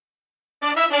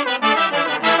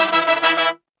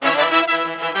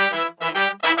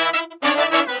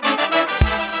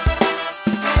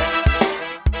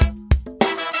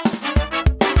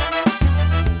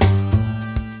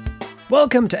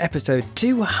Welcome to episode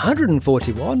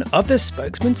 241 of the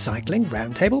Spokesman Cycling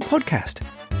Roundtable podcast.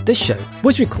 This show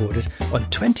was recorded on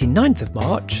 29th of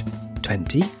March,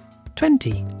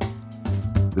 2020.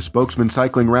 The Spokesman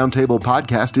Cycling Roundtable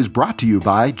podcast is brought to you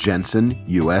by Jensen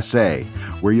USA,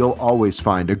 where you'll always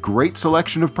find a great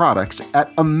selection of products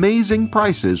at amazing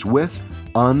prices with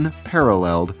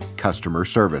unparalleled customer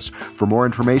service. For more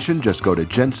information, just go to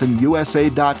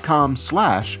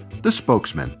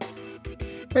jensenusa.com/thespokesman.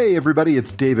 Hey everybody,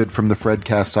 it's David from the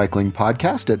Fredcast Cycling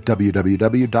Podcast at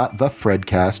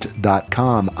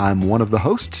www.thefredcast.com. I'm one of the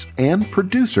hosts and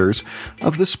producers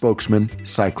of the Spokesman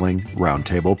Cycling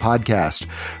Roundtable Podcast.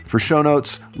 For show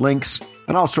notes, links,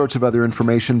 and all sorts of other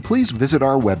information, please visit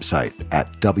our website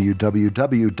at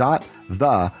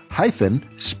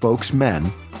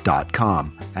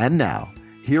www.the-spokesmen.com. And now,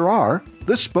 here are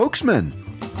the Spokesmen.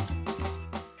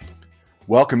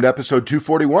 Welcome to episode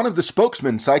 241 of the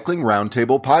Spokesman Cycling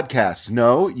Roundtable podcast.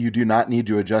 No, you do not need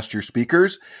to adjust your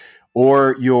speakers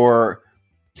or your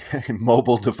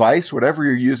mobile device, whatever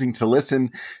you're using to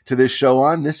listen to this show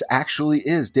on. This actually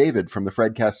is David from the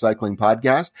Fredcast Cycling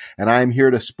Podcast, and I am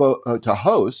here to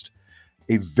host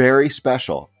a very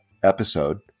special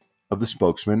episode of the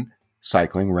Spokesman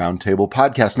Cycling Roundtable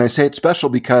podcast. And I say it's special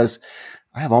because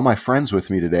I have all my friends with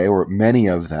me today, or many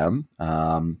of them.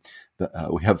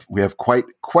 We have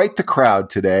quite the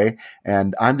crowd today,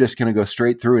 and I'm just going to go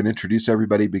straight through and introduce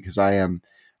everybody because I'm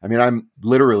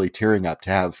literally tearing up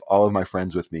to have all of my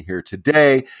friends with me here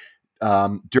today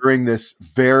during this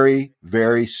very,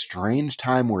 very strange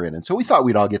time we're in. And so we thought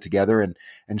we'd all get together and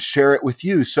share it with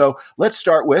you. So let's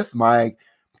start with my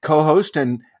co-host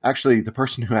and actually the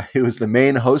person who is the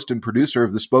main host and producer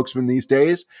of the Spokesman these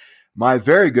days, my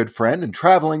very good friend and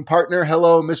traveling partner.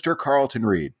 Hello, Mr. Carlton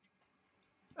Reid.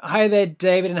 Hi there,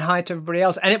 David, and hi to everybody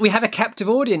else. And we have a captive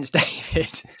audience,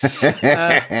 David.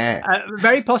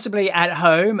 Very possibly at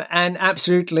home and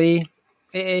absolutely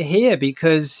here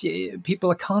because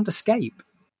people can't escape.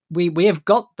 We have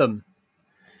got them.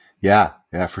 Yeah,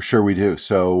 for sure we do.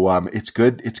 So it's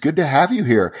good to have you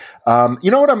here.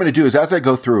 You know what I'm going to do is as I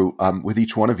go through with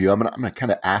each one of you, I'm going to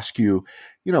kind of ask you,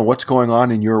 what's going on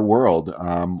in your world,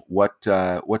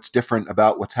 what's different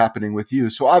about what's happening with you.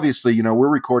 So obviously, we're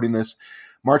recording this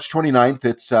March 29th,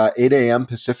 it's 8 a.m.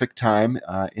 Pacific time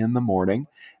in the morning.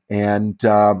 And,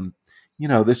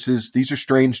 these are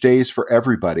strange days for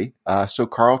everybody. So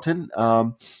Carlton,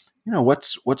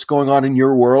 what's going on in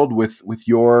your world with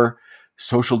your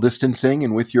social distancing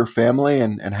and with your family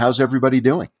and how's everybody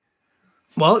doing?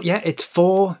 Well, yeah, it's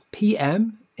 4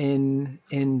 p.m. in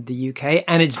the UK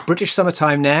and it's British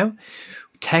summertime now.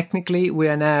 Technically, we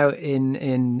are now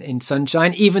in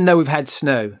sunshine, even though we've had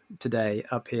snow today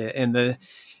up here in the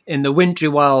wintry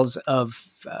wilds of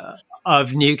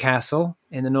Newcastle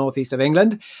in the northeast of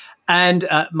England. And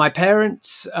my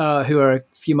parents, who are a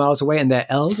few miles away, and they're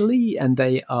elderly, and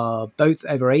they are both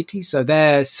over 80, so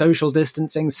they're social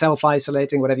distancing,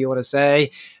 self-isolating, whatever you want to say.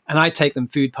 And I take them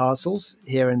food parcels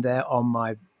here and there on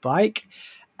my bike.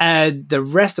 And the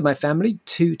rest of my family,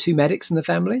 two medics in the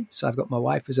family. So I've got my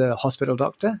wife who's a hospital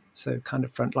doctor, so kind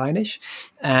of frontline-ish.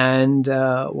 And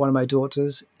one of my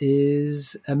daughters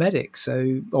is a medic,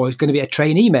 or is going to be a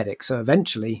trainee medic. So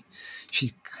eventually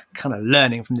she's kind of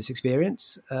learning from this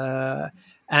experience.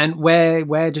 And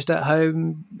we're just at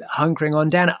home hunkering on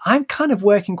down. I'm kind of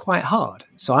working quite hard.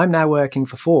 So I'm now working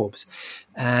for Forbes.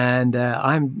 And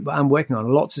I'm working on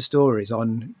lots of stories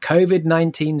on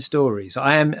COVID-19 stories.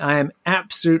 I am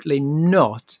absolutely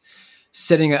not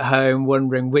sitting at home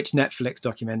wondering which Netflix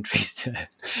documentaries to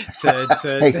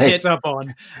hit up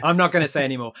on. I'm not going to say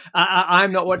anymore.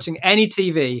 I'm not watching any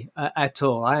TV at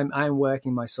all. I'm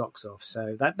working my socks off.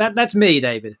 So that's me,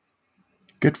 David.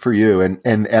 Good for you. And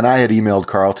I had emailed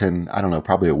Carlton, I don't know,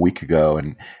 probably a week ago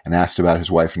and asked about his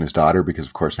wife and his daughter, because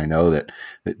of course I know that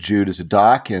Jude is a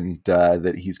doc and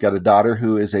that he's got a daughter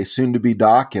who is a soon to be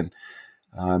doc, and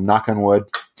knock on wood,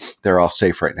 they're all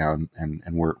safe right now. And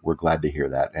we're glad to hear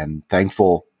that and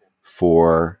thankful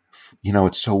for,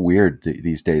 it's so weird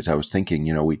these days. I was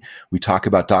thinking, we talk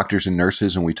about doctors and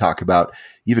nurses and we talk about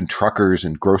even truckers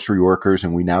and grocery workers,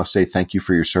 and we now say thank you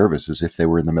for your service as if they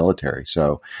were in the military.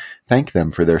 So thank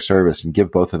them for their service and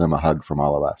give both of them a hug from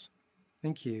all of us.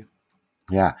 Thank you.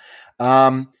 Yeah.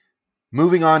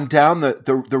 Moving on down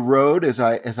the road as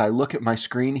I look at my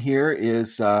screen here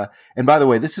is, and by the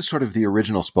way, this is sort of the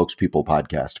original Spokespeople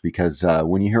podcast, because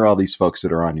when you hear all these folks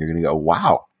that are on, you're going to go,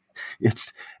 wow.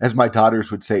 It's, as my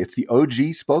daughters would say, it's the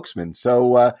OG Spokesman.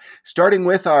 So starting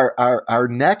with our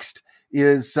next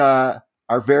is our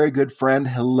very good friend,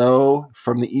 hello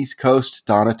from the East Coast,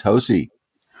 Donna Tosi.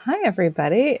 Hi,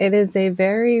 everybody. It is a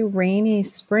very rainy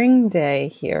spring day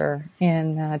here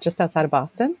in just outside of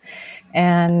Boston.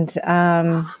 And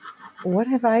what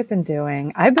have I been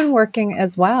doing? I've been working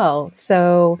as well.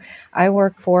 So I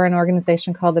work for an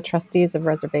organization called the Trustees of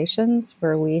Reservations,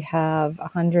 where we have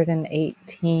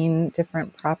 118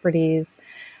 different properties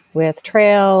with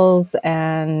trails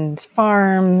and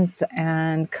farms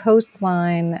and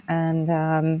coastline.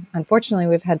 And unfortunately,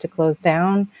 we've had to close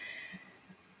down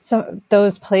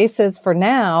those places for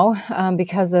now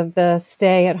because of the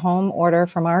stay-at-home order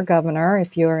from our governor.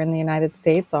 If you're in the United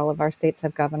States, all of our states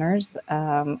have governors,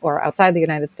 or outside the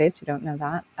United States, you don't know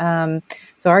that.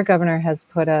 So our governor has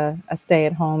put a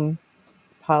stay-at-home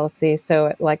policy.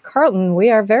 So like Carlton,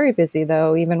 we are very busy,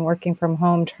 though, even working from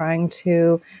home, trying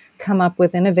to come up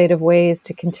with innovative ways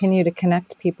to continue to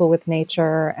connect people with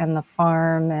nature and the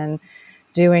farm, and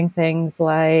doing things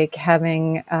like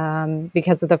having,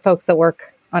 because of the folks that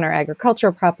work on our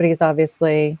agricultural properties,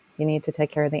 obviously, you need to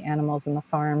take care of the animals and the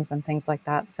farms and things like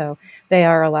that. So they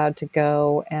are allowed to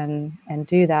go and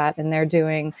do that. And they're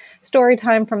doing story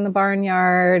time from the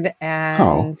barnyard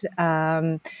and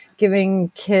giving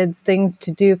kids things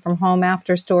to do from home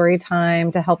after story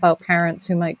time to help out parents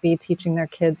who might be teaching their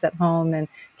kids at home and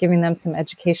giving them some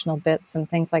educational bits and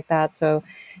things like that. So,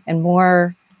 and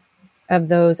more of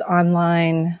those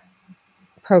online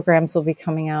programs will be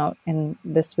coming out in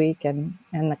this week and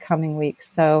the coming weeks.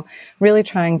 So really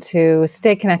trying to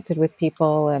stay connected with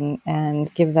people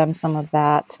and give them some of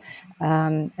that.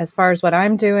 As far as what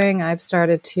I'm doing, I've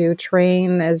started to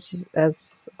train, as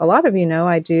a lot of you know,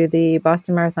 I do the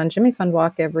Boston Marathon Jimmy Fund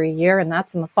Walk every year, and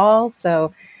that's in the fall.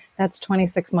 So that's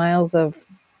 26 miles of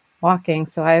walking.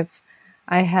 So I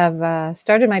have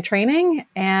started my training,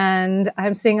 and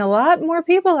I'm seeing a lot more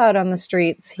people out on the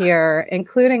streets here,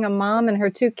 including a mom and her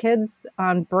 2 kids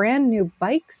on brand new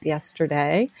bikes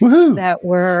yesterday. Woohoo. That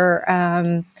were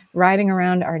riding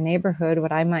around our neighborhood,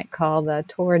 what I might call the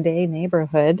Tour Day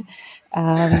neighborhood.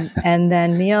 And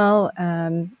then Neil,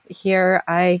 here,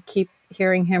 I keep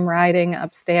hearing him riding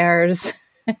upstairs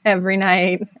every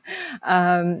night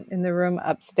in the room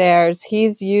upstairs.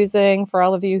 He's using, for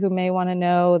all of you who may want to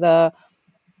know, the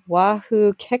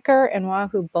Wahoo Kicker and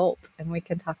Wahoo Bolt, and we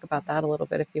can talk about that a little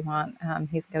bit if you want.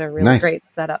 He's got a really great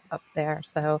setup up there.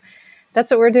 So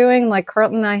that's what we're doing. Like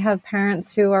Carlton and I have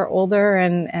parents who are older,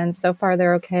 and so far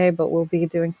they're okay, but we'll be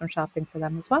doing some shopping for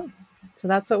them as well. So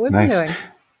that's what we've been doing.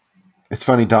 It's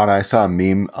funny, Donna, I saw a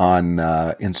meme on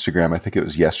Instagram, I think it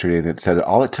was yesterday, and it said,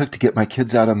 all it took to get my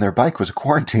kids out on their bike was a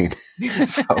quarantine.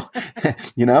 So,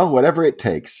 whatever it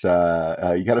takes, you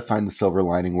got to find the silver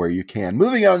lining where you can.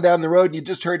 Moving on down the road, you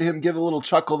just heard him give a little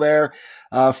chuckle there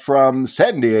from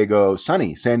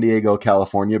sunny San Diego,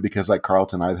 California, because like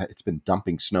Carlton, it's been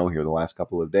dumping snow here the last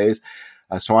couple of days.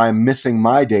 So I'm missing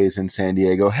my days in San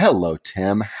Diego. Hello,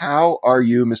 Tim. How are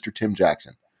you, Mr. Tim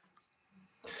Jackson?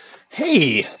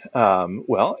 Hey,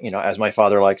 well, as my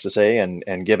father likes to say,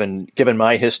 and given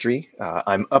my history,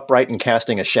 I'm upright and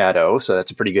casting a shadow, so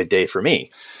that's a pretty good day for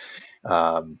me.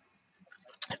 I'm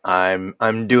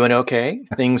doing okay.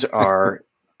 Things are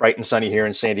bright and sunny here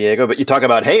in San Diego, but you talk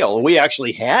about hail. We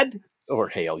actually had, or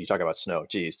hail, you talk about snow.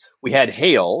 Geez, we had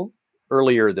hail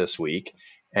earlier this week.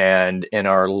 And in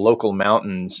our local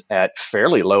mountains at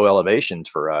fairly low elevations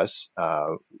for us,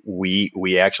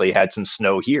 we actually had some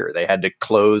snow here. They had to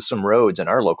close some roads in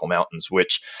our local mountains,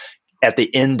 which at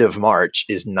the end of March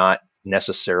is not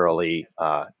necessarily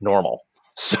normal.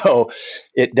 So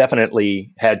it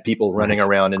definitely had people running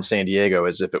around in San Diego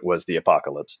as if it was the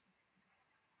apocalypse.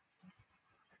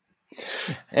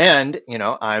 And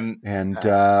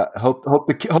hope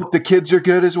the kids are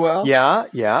good as well. Yeah.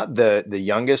 The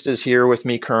youngest is here with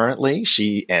me currently.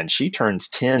 She turns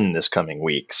 10 this coming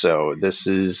week, so this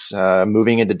is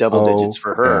moving into double digits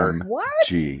for her. What?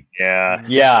 Gee.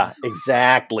 Yeah.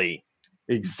 Exactly.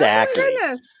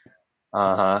 And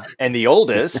the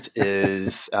oldest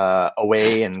is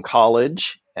away in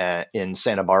college in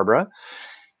Santa Barbara,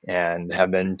 and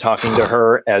have been talking to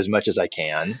her as much as I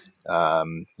can.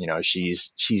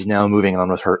 She's now moving on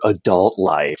with her adult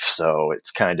life, so it's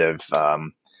kind of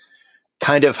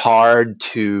hard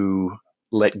to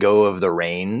let go of the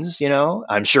reins.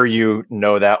 I'm sure you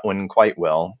know that one quite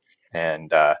well,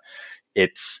 and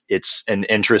it's an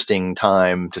interesting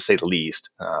time to say the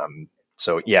least.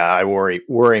 So yeah, I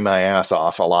worry my ass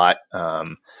off a lot,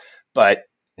 but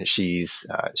she's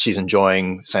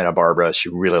enjoying Santa Barbara. She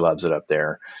really loves it up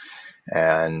there,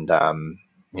 and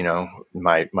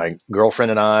my girlfriend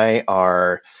and I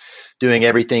are doing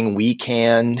everything we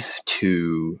can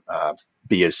to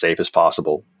be as safe as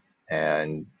possible.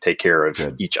 and take care of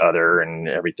Good. each other and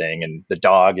everything. And the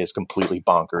dog is completely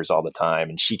bonkers all the time,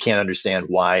 and she can't understand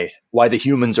why the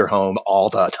humans are home all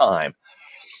the time.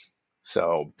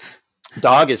 So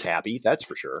dog is happy, that's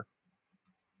for sure.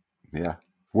 Yeah.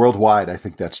 Worldwide, I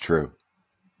think that's true.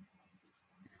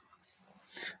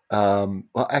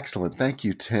 Well, excellent. Thank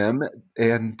you, Tim.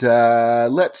 And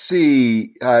let's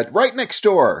see. Right next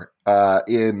door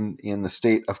in the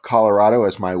state of Colorado,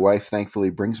 as my wife thankfully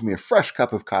brings me a fresh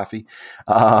cup of coffee,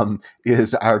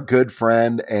 is our good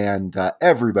friend and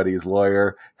everybody's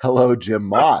lawyer. Hello, Jim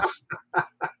Moss.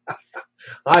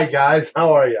 Hi, guys.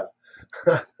 How are you?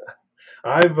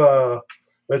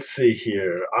 Let's see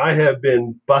here. I have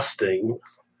been busting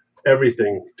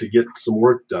everything to get some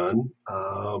work done.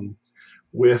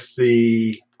 With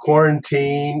the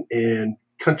quarantine and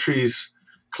countries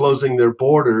closing their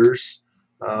borders,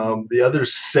 the other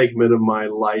segment of my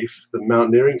life, the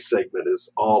mountaineering segment,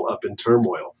 is all up in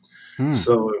turmoil.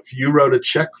 So if you wrote a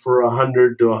check for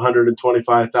 $100,000 to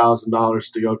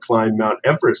 $125,000 to go climb Mount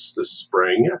Everest this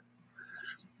spring,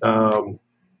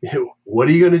 what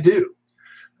are you going to do?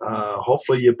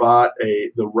 Hopefully you bought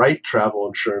the right travel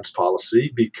insurance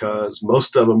policy, because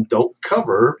most of them don't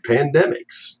cover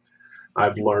pandemics.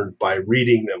 I've learned by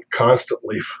reading them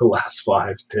constantly for the last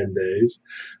 5-10 days.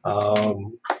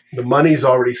 The money's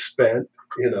already spent.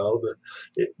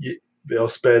 They'll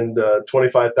spend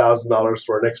 $25,000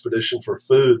 for an expedition for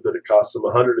food, but it costs them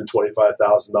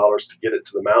 $125,000 to get it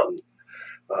to the mountain.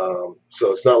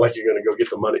 So it's not like you're going to go get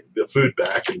the food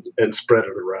back and spread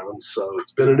it around. So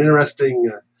it's been an interesting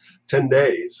 10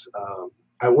 days.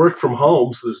 I work from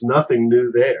home, so there's nothing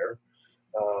new there.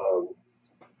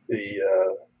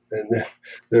 And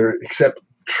there, except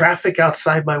traffic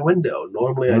outside my window.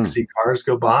 Normally I'd see cars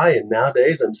go by, and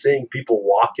nowadays I'm seeing people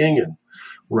walking and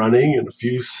running and a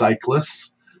few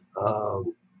cyclists.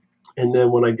 And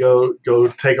then when I go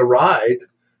take a ride,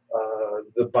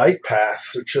 the bike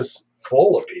paths are just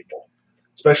full of people,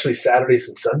 especially Saturdays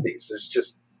and Sundays. There's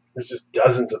just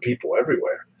dozens of people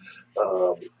everywhere.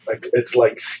 It's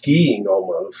like skiing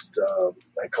almost.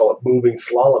 I call it moving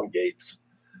slalom gates,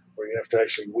 where you have to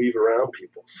actually weave around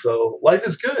people. So life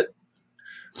is good.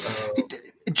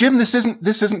 Jim, this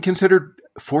isn't considered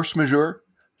force majeure?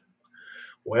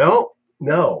 Well,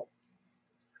 no.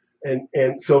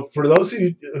 And so for those of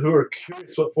you who are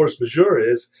curious what force majeure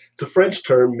is, it's a French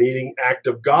term meaning act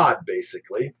of God,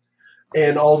 basically.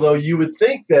 And although you would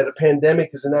think that a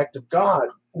pandemic is an act of God,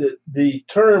 the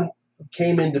term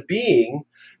came into being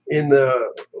in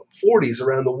the 40s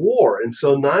around the war. And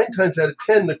so 9 times out of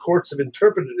 10, the courts have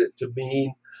interpreted it to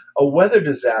mean a weather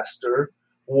disaster,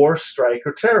 war, strike,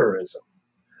 or terrorism.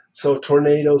 So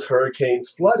tornadoes, hurricanes,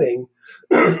 flooding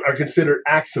are considered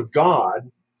acts of God.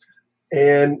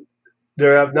 And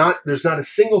there's not a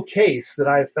single case that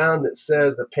I have found that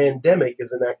says a pandemic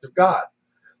is an act of God.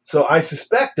 So I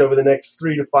suspect over the next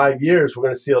 3 to 5 years, we're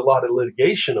going to see a lot of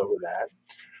litigation over that.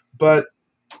 But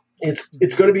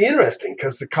it's going to be interesting,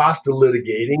 because the cost of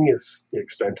litigating is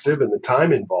expensive and the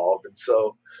time involved. And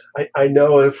so I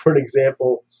know, if, for an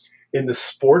example, in the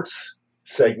sports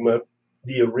segment,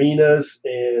 the arenas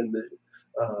and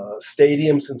the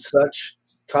stadiums and such,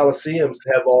 coliseums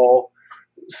have all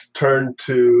turned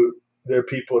to their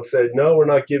people and said, no, we're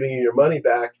not giving you your money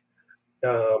back,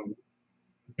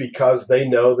 because they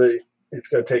know that it's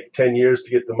going to take 10 years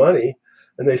to get the money.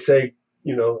 And they say,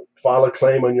 file a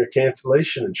claim on your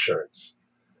cancellation insurance.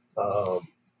 The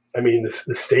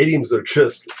stadiums are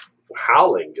just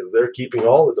howling because they're keeping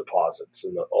all the deposits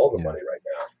and all the money right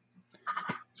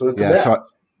now. So it's a mess.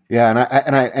 And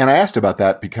I asked about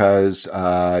that because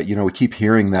we keep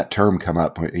hearing that term come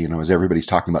up, as everybody's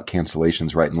talking about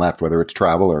cancellations right and left, whether it's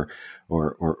travel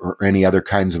or any other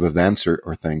kinds of events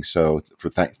or things. So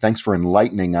thanks for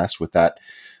enlightening us with that.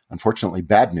 Unfortunately,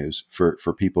 bad news for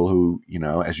people who,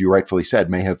 as you rightfully said,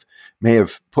 may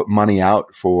have put money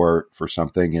out for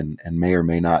something and may or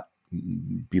may not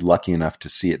be lucky enough to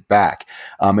see it back.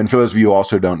 And for those of you who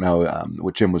also don't know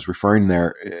what Jim was referring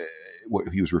there, what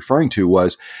he was referring to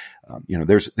was,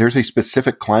 there's a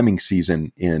specific climbing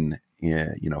season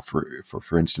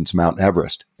for instance, Mount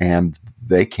Everest, and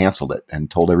they canceled it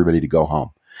and told everybody to go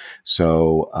home.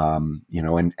 So,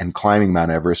 and climbing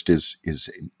Mount Everest is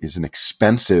an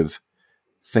expensive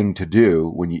thing to do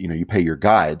when you pay your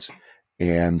guides.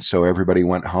 And so everybody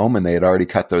went home and they had already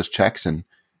cut those checks, and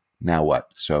now what?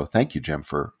 So thank you, Jim,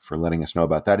 for letting us know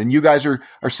about that. And you guys are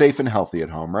safe and healthy at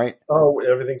home, right? Oh,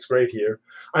 everything's great here.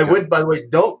 I would, by the way,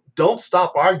 don't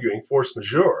stop arguing force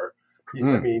majeure.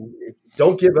 I mean,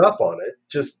 don't give up on it.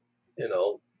 Just,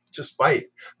 just fight.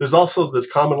 There's also the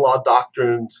common law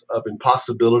doctrines of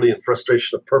impossibility and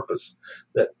frustration of purpose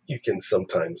that you can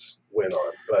sometimes win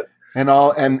on. But and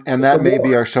that may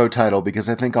be our show title, because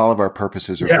I think all of our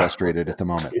purposes are frustrated at the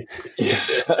moment. Hey,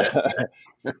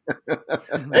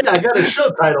 I got a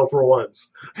show title for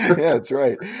once. Yeah, that's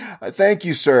right. Thank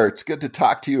you, sir. It's good to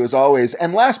talk to you as always.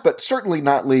 And last but certainly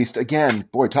not least, again,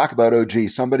 boy, talk about OG,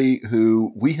 somebody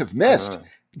who we have missed.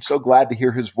 I'm so glad to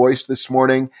hear his voice this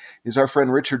morning. Is our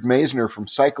friend Richard Maisner from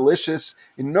Cyclicious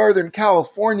in Northern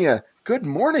California. Good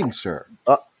morning, sir.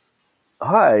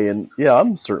 Hi, and yeah,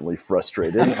 I'm certainly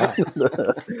frustrated.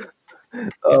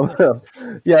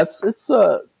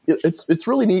 It's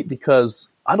really neat, because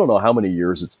I don't know how many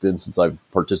years it's been since I've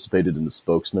participated in the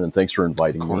Spokesman, and thanks for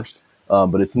inviting me.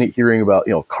 But it's neat hearing about,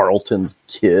 Carlton's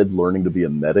kid learning to be a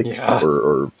medic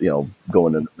or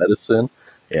going into medicine,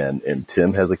 and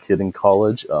Tim has a kid in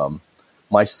college.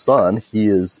 My son, he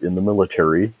is in the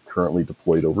military, currently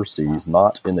deployed overseas,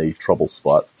 not in a trouble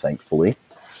spot, thankfully.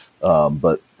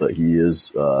 But he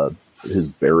is, his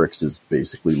barracks is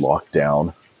basically locked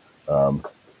down.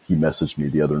 He messaged me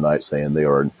the other night saying they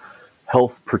are in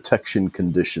health protection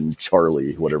condition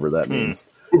Charlie, whatever that means.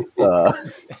 Okay.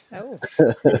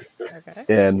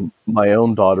 And my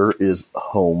own daughter is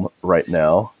home right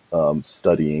now,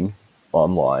 studying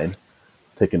online,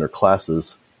 taking her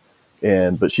classes.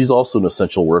 But she's also an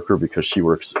essential worker because she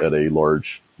works at a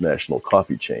large national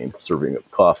coffee chain serving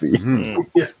up coffee.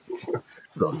 Mm-hmm.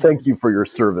 So thank you for your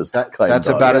service. That's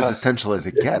about as essential as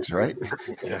it gets, right?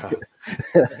 Yeah.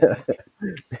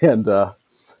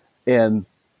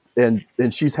 And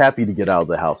she's happy to get out of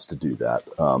the house to do that.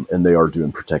 And they are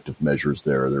doing protective measures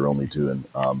there. They're only doing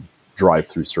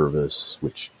drive-through service,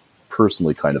 which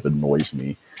personally kind of annoys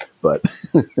me. But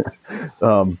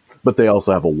but they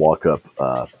also have a walk-up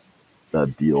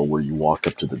deal where you walk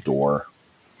up to the door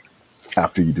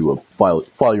after you do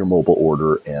file your mobile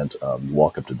order, and you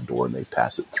walk up to the door and they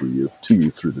pass it to you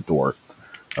through the door.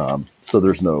 So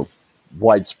there's no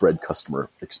widespread customer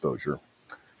exposure.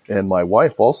 And my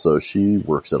wife also, she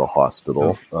works at a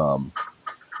hospital.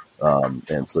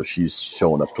 And so she's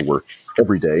showing up to work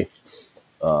every day.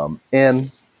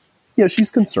 And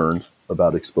she's concerned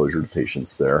about exposure to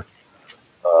patients there.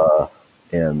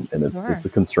 And it's a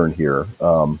concern here.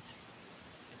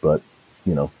 But,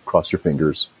 cross your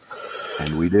fingers.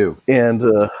 And we do. And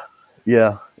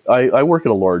I work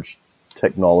at a large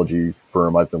technology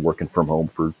firm. I've been working from home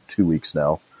for 2 weeks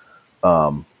now.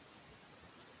 And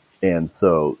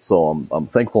so I'm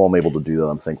thankful I'm able to do that.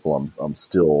 I'm thankful I'm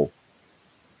still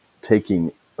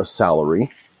taking a salary,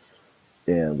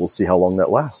 and we'll see how long that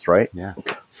lasts, right? Yeah.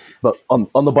 But on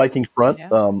the biking front,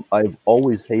 I've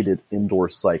always hated indoor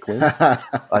cycling.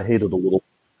 I hate it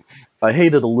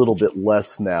a little bit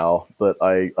less now, but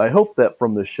I hope that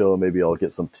from this show maybe I'll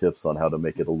get some tips on how to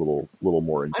make it a little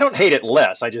more. I don't hate it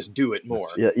less. I just do it more.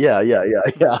 Yeah.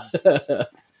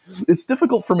 It's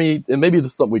difficult for me, and maybe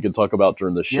this is something we can talk about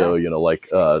during the show. Like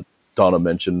Donna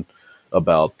mentioned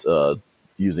about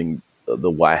using the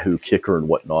Wahoo kicker and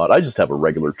whatnot. I just have a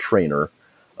regular trainer.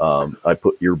 I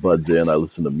put earbuds in. I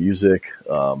listen to music.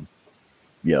 And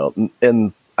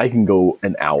I can go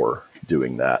an hour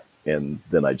doing that, and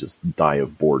then I just die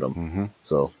of boredom. Mm-hmm.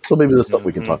 So maybe that's something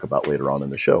we can talk about later on in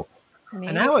the show.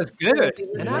 An hour's good.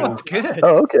 An hour's good.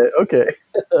 Oh, okay.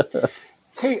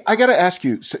 Hey, I got to ask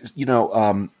you.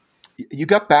 You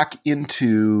got back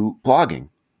into blogging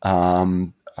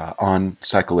on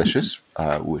Cyclicious,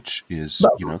 which is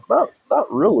not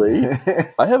really.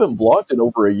 I haven't blogged in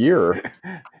over a year.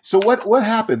 So what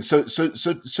happened? So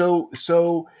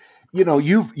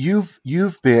you've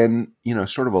been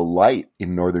sort of a light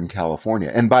in Northern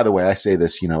California. And by the way, I say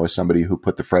this as somebody who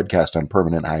put the Fredcast on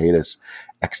permanent hiatus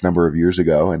X number of years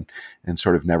ago and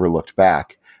sort of never looked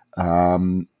back.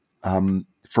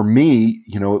 For me,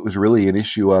 it was really an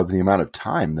issue of the amount of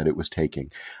time that it was taking.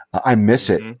 I miss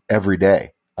it every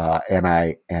day. And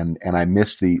I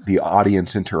miss the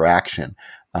audience interaction.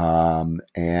 And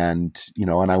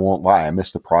I won't lie, I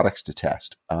miss the products to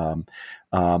test.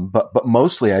 But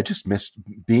mostly I just miss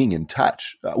being in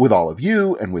touch with all of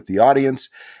you and with the audience.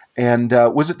 And,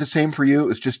 was it the same for you? It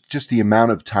was just the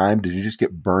amount of time. Did you just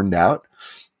get burned out?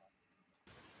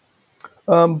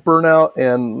 Burnout,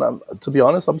 and to be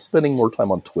honest, I'm spending more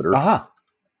time on Twitter. Uh-huh.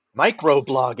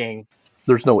 Microblogging.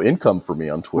 There's no income for me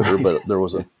on Twitter, but there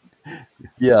wasn't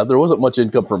much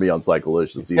income for me on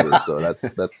Cyclicious either. So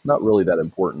that's not really that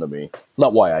important to me. It's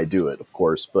not why I do it, of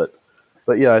course, but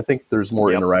yeah, I think there's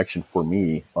more interaction for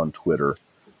me on Twitter.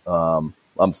 I'm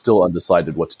still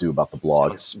undecided what to do about the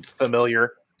blog. Sounds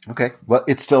familiar. Okay. Well,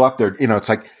 it's still up there. It's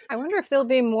like, I wonder if there'll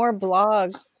be more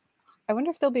blogs I wonder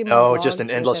if there'll be more. No, just an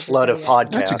blogs endless with flood of everybody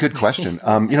podcasts. That's a good question.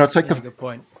 It's like Good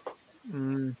point.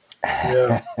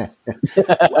 Yeah.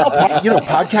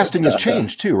 Podcasting has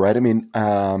changed too, right? I mean,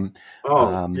 Yeah.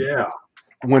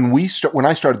 when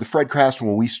I started the Fredcast,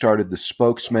 when we started the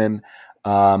Spokesman,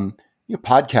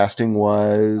 podcasting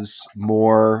was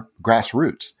more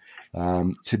grassroots.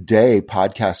 Today,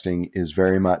 podcasting is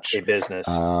very much a business,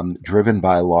 driven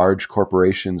by large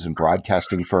corporations and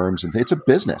broadcasting firms, and it's a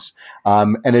business.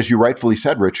 And as you rightfully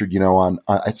said, Richard,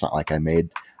 it's not like I made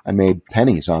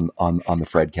pennies on the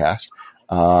Fredcast,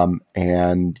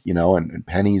 and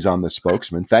pennies on the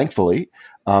Spokesman, thankfully.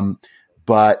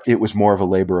 But it was more of a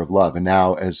labor of love, and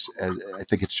now as I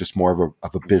think it's just more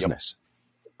of a business.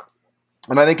 Yep.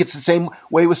 And I think it's the same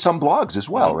way with some blogs as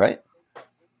well, right?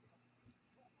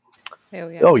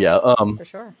 Oh yeah, for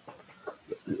sure.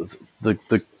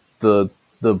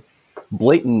 The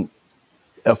blatant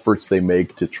efforts they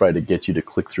make to try to get you to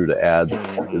click through to ads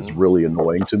is really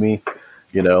annoying to me.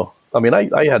 I mean,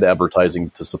 I had advertising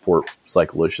to support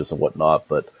Cyclicious and whatnot,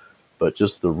 but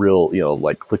just the real,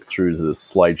 like click through to the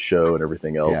slideshow and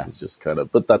everything else is just kind of.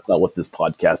 But that's not what this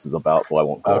podcast is about, so I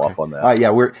won't go off on that. Yeah,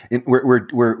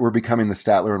 we're becoming the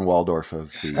Statler and Waldorf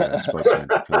of the Spokesman.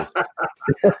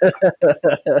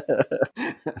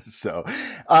 So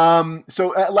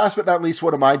last but not least,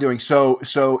 what am I doing?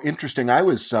 So interesting. I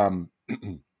was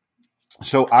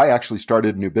so I actually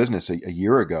started a new business a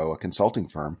year ago, a consulting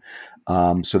firm.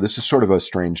 So this is sort of a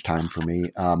strange time for me.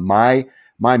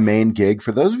 My main gig,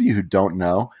 for those of you who don't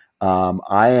know,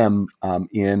 I am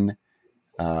in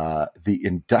the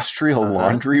industrial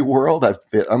laundry world.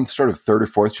 I'm sort of third or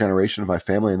fourth generation of my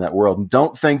family in that world. And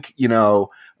don't think,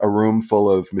 a room full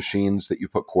of machines that you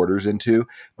put quarters into.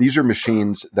 These are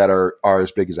machines that are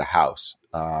as big as a house.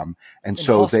 And in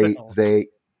so hospitals. they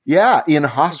in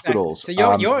hospitals.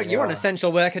 Exactly. So you're an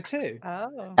essential worker too.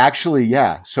 Oh. Actually,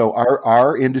 yeah. So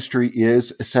our industry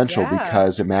is essential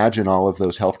because imagine all of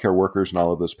those healthcare workers and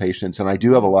all of those patients. And I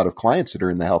do have a lot of clients that are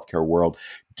in the healthcare world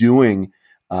doing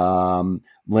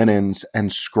linens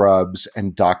and scrubs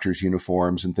and doctors'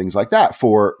 uniforms and things like that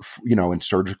for and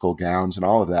surgical gowns and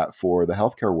all of that for the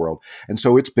healthcare world. And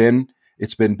so it's been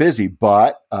busy,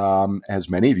 but as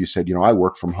many of you said, I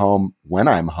work from home when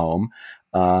I'm home.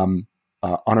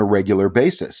 On a regular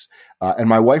basis. And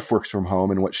my wife works from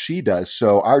home and what she does.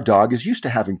 So our dog is used to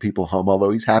having people home, although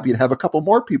he's happy to have a couple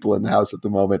more people in the house at the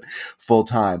moment, full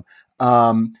time.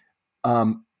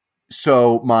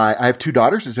 So I have two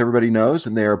daughters, as everybody knows,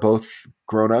 and they are both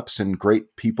grown-ups and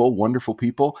great people, wonderful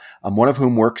people. One of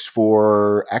whom works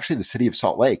for actually the city of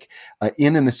Salt Lake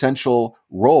in an essential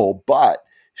role, but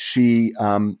she's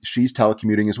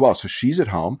telecommuting as well. So she's at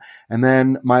home. And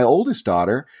then my oldest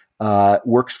daughter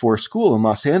works for a school in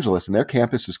Los Angeles, and their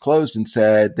campus is closed, and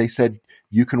they said,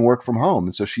 you can work from home.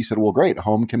 And so she said, well, great.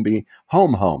 Home can be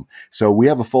home. So we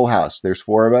have a full house. There's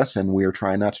 4 of us, and we are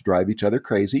trying not to drive each other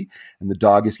crazy. And the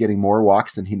dog is getting more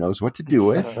walks than he knows what to do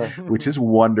with, which is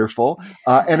wonderful.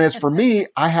 And as for me,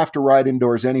 I have to ride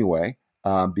indoors anyway,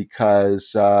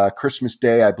 because Christmas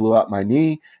Day, I blew out my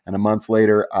knee, and a month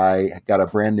later, I got a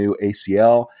brand new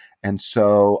ACL. And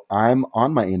so I'm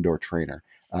on my indoor trainer.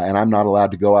 And I'm not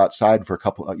allowed to go outside for a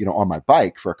couple, on my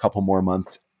bike for a couple more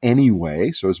months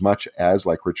anyway. So as much as,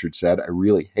 like Richard said, I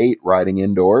really hate riding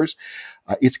indoors,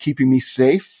 it's keeping me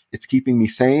safe, it's keeping me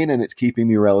sane, and it's keeping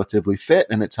me relatively fit,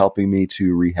 and it's helping me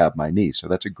to rehab my knee. So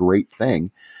that's a great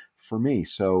thing for me.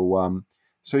 So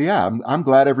yeah, I'm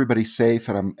glad everybody's safe,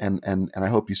 and I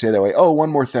hope you stay that way. Oh, one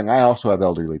more thing. I also have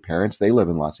elderly parents. They live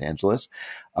in Los Angeles,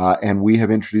 and we have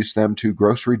introduced them to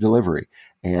grocery delivery,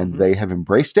 and they have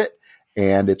embraced it.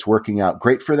 And it's working out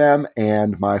great for them.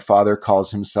 And my father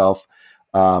calls himself,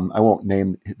 I won't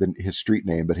name his street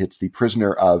name, but it's the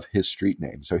prisoner of his street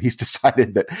name. So he's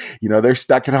decided that, they're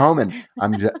stuck at home, and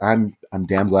I'm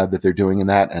damn glad that they're doing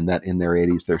that, and that in their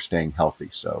 80s they're staying healthy.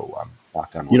 So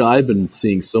knock on wood. I've been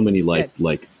seeing so many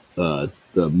the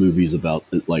movies about,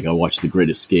 like, I watched The Great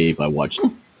Escape, I watched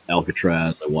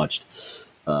Alcatraz, I watched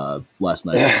last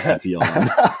night Papillon.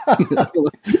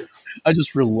 I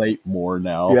just relate more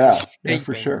now. Yeah,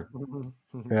 for sure.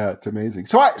 Yeah, it's amazing.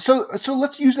 So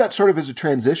let's use that sort of as a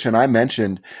transition. I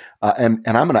mentioned, and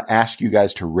I'm going to ask you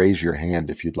guys to raise your hand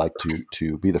if you'd like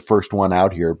to be the first one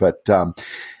out here. But I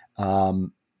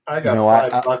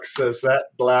got $5 says that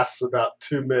lasts about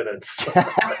 2 minutes.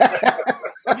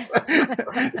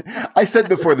 I said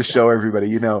before the show,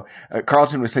 everybody,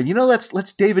 Carlton was saying,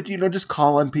 let's David, just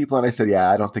call on people. And I said,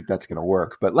 yeah, I don't think that's going to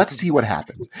work, but let's see what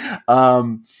happens.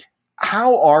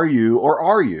 How are you, or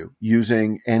are you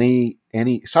using any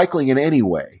cycling in any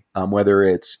way whether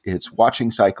it's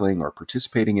watching cycling or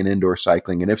participating in indoor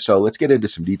cycling. And if so, let's get into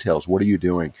some details. What are you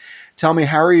doing? Tell me,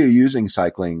 how are you using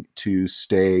cycling to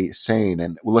stay sane?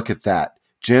 And look at that.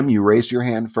 Jim, you raised your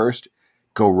hand first.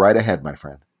 Go right ahead, my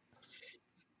friend.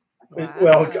 Wow.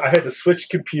 Well, I had to switch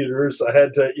computers. I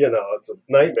had to, it's a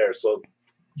nightmare. So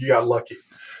you got lucky.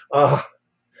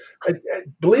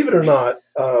 Believe it or not,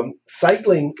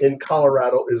 cycling in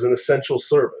Colorado is an essential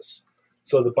service.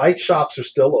 So the bike shops are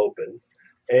still open.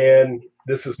 And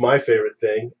this is my favorite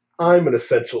thing. I'm an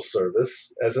essential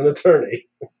service as an attorney.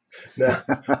 Now,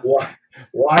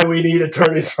 why we need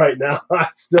attorneys right now, I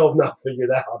still have not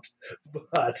figured out.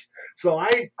 But so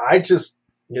I just,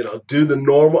 do the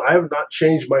normal. I have not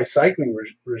changed my cycling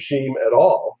regime at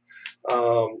all.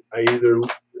 I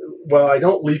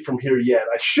don't leave from here yet.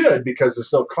 I should, because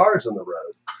there's no cars on the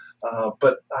road.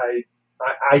 But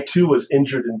I too was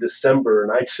injured in December,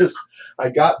 and I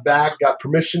got back, got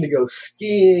permission to go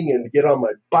skiing and to get on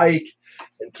my bike.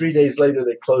 And 3 days later,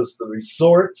 they closed the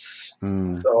resorts.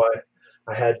 So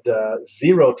I had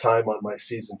 0 time on my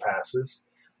season passes.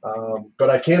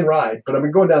 But I can ride. But I've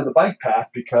been going down the bike path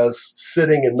because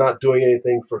sitting and not doing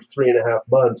anything for 3.5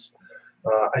 months,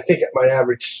 I think my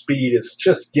average speed is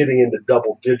just getting into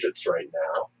double digits right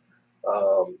now.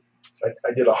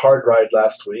 I did a hard ride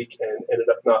last week and ended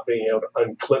up not being able to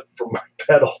unclip from my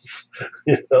pedals.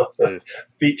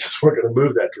 Feet just weren't going to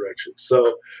move that direction.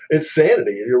 So it's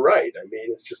sanity. You're right. I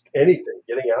mean, it's just anything,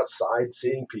 getting outside,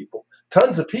 seeing people,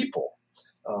 tons of people.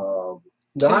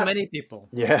 Too many people.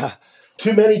 Yeah.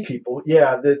 Too many people.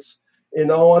 Yeah. That's, in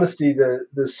all honesty,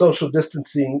 the social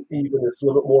distancing even is a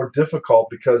little bit more difficult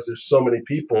because there's so many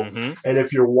people. Mm-hmm. And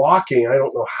if you're walking, I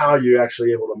don't know how you're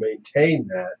actually able to maintain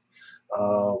that.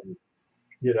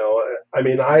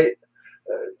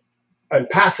 I'm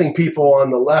passing people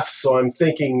on the left, so I'm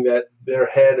thinking that their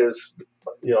head is,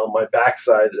 my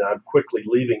backside, and I'm quickly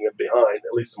leaving them behind,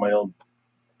 at least in my own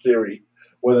theory,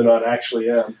 whether or not I actually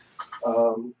am.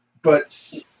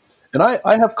 And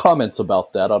I have comments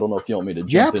about that. I don't know if you want me to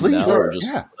jump in now or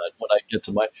just when I get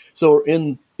to my. So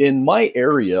in my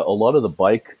area, a lot of the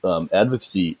bike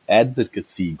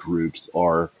advocacy groups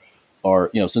are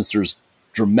since there's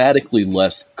dramatically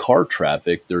less car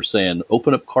traffic, they're saying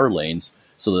open up car lanes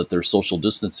so that there's social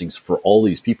distancing for all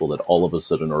these people that all of a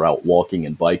sudden are out walking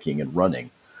and biking and running.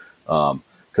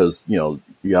 Because, you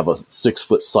have a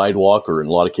 6-foot sidewalk, or in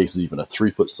a lot of cases, even a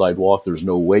 3-foot sidewalk. There's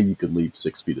no way you could leave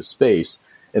 6 feet of space.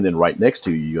 And then right next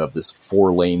to you, you have this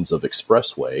 4 lanes of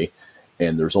expressway,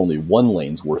 and there's only 1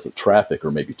 lane's worth of traffic,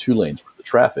 or maybe 2 lanes worth of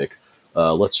traffic.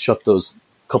 Let's shut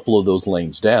couple of those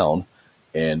lanes down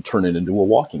and turn it into a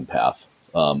walking path.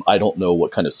 I don't know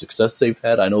what kind of success they've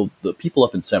had. I know the people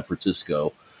up in San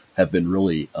Francisco have been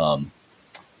really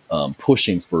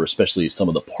pushing for, especially some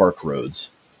of the park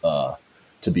roads,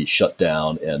 to be shut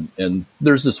down. And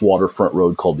there's this waterfront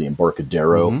road called the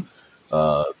Embarcadero.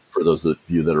 Mm-hmm. For those of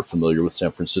you that are familiar with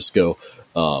San Francisco,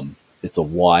 it's a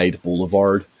wide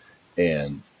boulevard,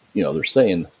 and they're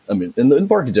saying, and the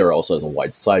Embarcadero also has a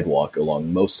wide sidewalk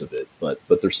along most of it, but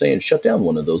they're saying shut down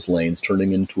one of those lanes,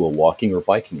 turning into a walking or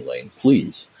biking lane,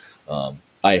 please.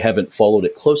 I haven't followed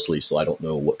it closely, so I don't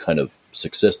know what kind of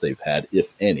success they've had,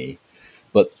 if any,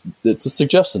 but it's a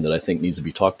suggestion that I think needs to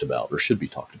be talked about, or should be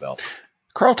talked about.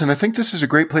 Carlton, I think this is a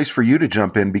great place for you to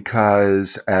jump in,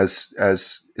 because as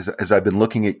I've been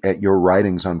looking at your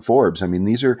writings on Forbes,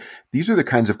 these are the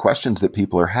kinds of questions that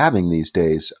people are having these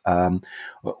days.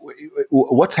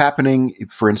 What's happening,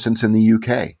 for instance, in the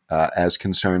UK as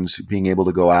concerns being able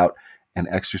to go out and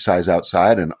exercise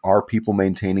outside, and are people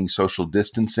maintaining social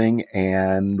distancing?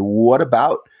 And what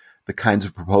about the kinds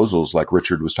of proposals like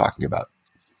Richard was talking about?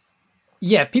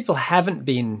 Yeah, people haven't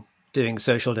been doing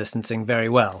social distancing very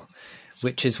well,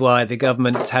 which is why the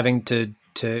government's having to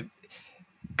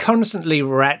constantly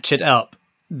ratchet up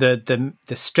the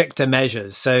stricter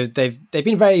measures. So they've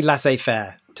been very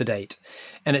laissez-faire to date,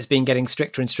 and it's been getting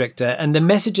stricter and stricter. And the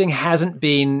messaging hasn't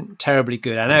been terribly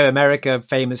good. I know America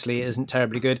famously isn't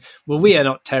terribly good. Well, we are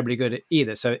not terribly good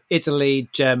either. So Italy,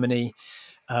 Germany,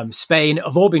 Spain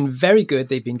have all been very good.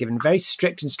 They've been given very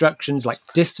strict instructions, like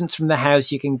distance from the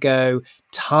house you can go,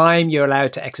 time you're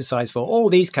allowed to exercise for, all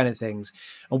these kind of things.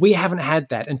 And we haven't had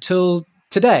that until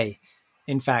today,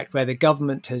 in fact, where the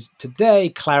government has today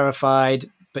clarified,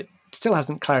 but still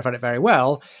hasn't clarified it very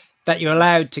well, that you're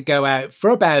allowed to go out for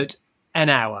about an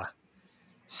hour.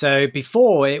 So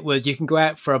before it was you can go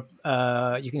out for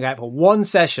one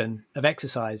session of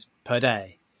exercise per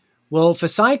day. Well, for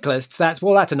cyclists, that's a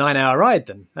 9-hour ride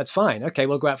then. That's fine. Okay,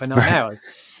 we'll go out for 9 hours.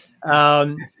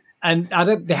 And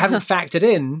they haven't factored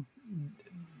in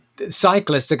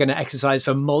cyclists are going to exercise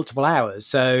for multiple hours.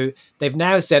 So they've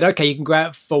now said, okay, you can go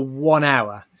out for 1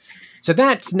 hour. So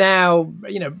that's now,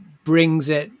 brings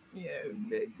it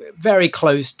very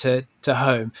close to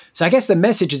home. So I guess the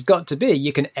message has got to be,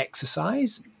 you can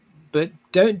exercise, but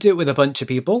don't do it with a bunch of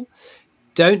people.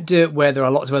 Don't do it where there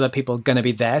are lots of other people going to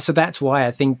be there. So that's why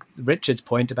I think Richard's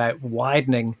point about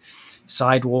widening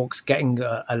sidewalks, getting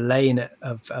a lane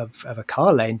of a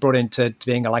car lane brought into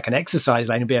being like an exercise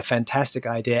lane would be a fantastic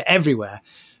idea everywhere,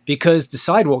 because the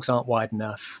sidewalks aren't wide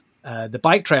enough. The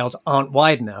bike trails aren't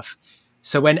wide enough.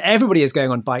 So when everybody is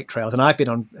going on bike trails, and I've been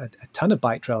on a ton of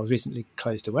bike trails recently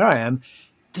close to where I am,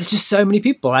 there's just so many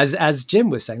people, as Jim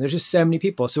was saying, there's just so many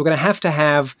people. So we're going to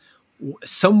have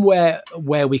somewhere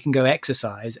where we can go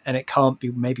exercise, and it can't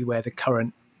be maybe where the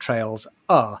current trails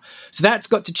are. So that's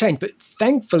got to change. But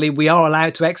thankfully, we are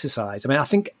allowed to exercise. I mean, I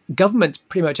think governments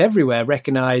pretty much everywhere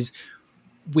recognize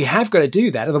we have got to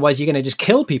do that. Otherwise, you're going to just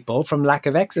kill people from lack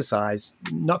of exercise,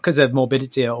 not because of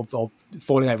morbidity or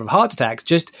falling over of heart attacks,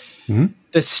 just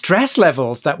the stress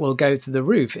levels that will go through the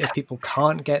roof if people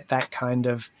can't get that kind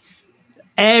of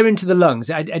air into the lungs.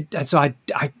 So I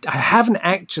haven't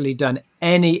actually done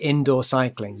any indoor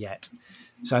cycling yet.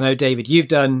 So I know, David, you've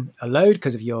done a load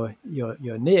because of your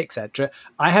knee, etc.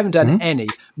 I haven't done any.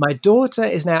 My daughter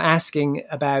is now asking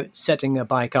about setting a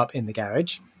bike up in the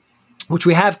garage, which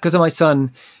we have because of my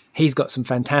son. He's got some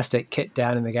fantastic kit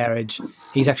down in the garage.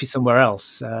 He's actually somewhere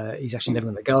else. He's actually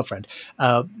living with a girlfriend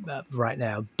right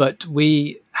now. But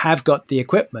we have got the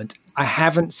equipment. I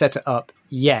haven't set it up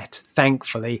yet,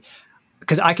 thankfully,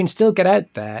 because I can still get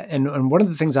out there. And one of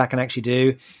the things I can actually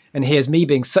do, and here's me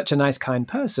being such a nice, kind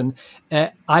person,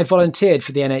 I volunteered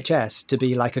for the NHS to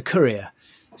be like a courier.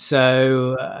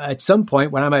 So at some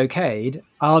point when I'm okayed,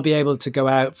 I'll be able to go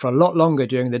out for a lot longer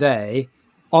during the day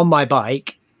on my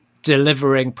bike,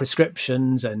 delivering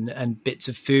prescriptions and bits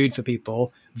of food for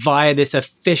people via this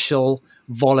official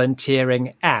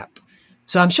volunteering app.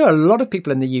 So I'm sure a lot of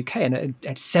people in the UK,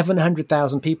 and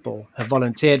 700,000 people have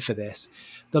volunteered for this.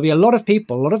 There'll be a lot of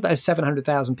those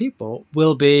 700,000 people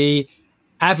will be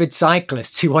avid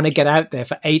cyclists who want to get out there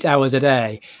for 8 hours a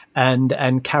day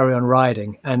and carry on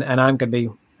riding. And I'm going to be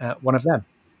one of them.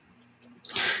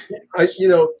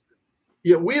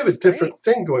 We have a different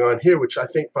thing going on here, which I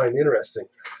find interesting.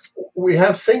 We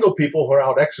have single people who are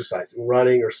out exercising,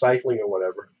 running or cycling or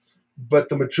whatever. But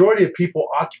the majority of people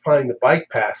occupying the bike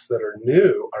paths that are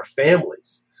new are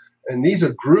families. And these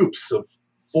are groups of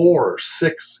 4,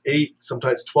 6, 8,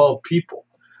 sometimes 12 people.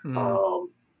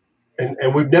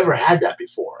 And we've never had that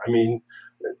before. I mean,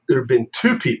 there have been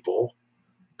 2 people,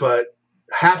 but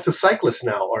half the cyclists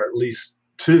now are at least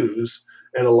 2s,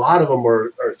 and a lot of them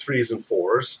are 3s and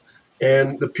 4s.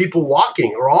 And the people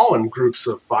walking are all in groups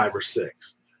of 5 or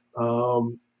 6.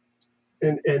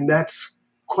 And that's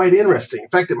quite interesting. In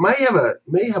fact, it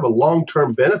may have a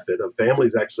long-term benefit of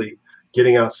families actually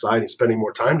getting outside and spending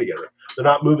more time together. They're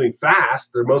not moving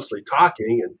fast. They're mostly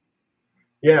talking. And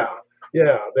yeah,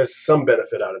 there's some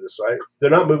benefit out of this, right? They're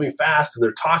not moving fast and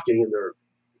they're talking,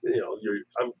 and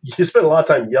you spend a lot of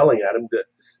time yelling at them to,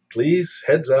 please,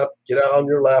 heads up, get out on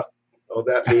your left. Oh,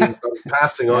 that means I'm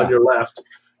passing on your left.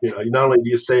 Not only do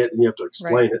you say it, and you have to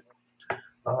explain it.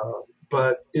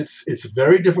 But it's a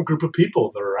very different group of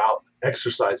people that are out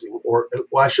exercising,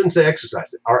 I shouldn't say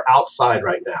exercising, are outside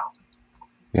right now.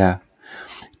 Yeah.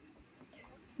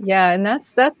 Yeah, and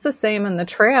that's the same in the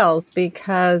trails,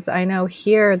 because I know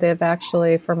here they've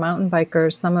actually, for mountain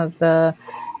bikers, some of the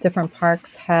different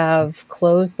parks have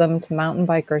closed them to mountain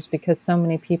bikers because so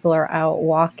many people are out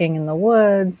walking in the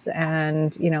woods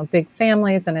and, big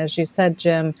families. And as you said,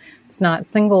 Jim, it's not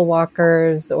single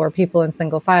walkers or people in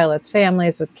single file, it's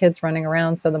families with kids running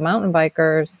around. So the mountain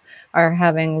bikers are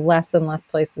having less and less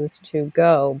places to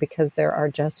go because there are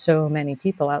just so many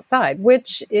people outside,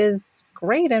 which is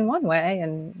great in one way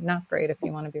and not great if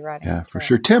you want to be riding. Yeah, for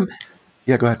sure. Tim,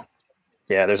 go ahead.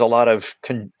 Yeah, there's a lot of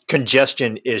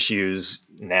congestion issues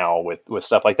now with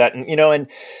stuff like that.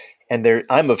 And there,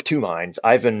 I'm of 2 minds.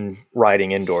 I've been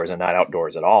riding indoors and not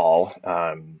outdoors at all,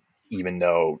 even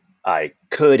though I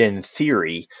could in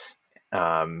theory,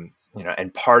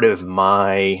 and part of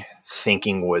my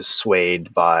thinking was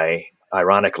swayed by,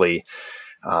 ironically,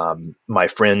 my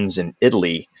friends in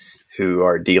Italy who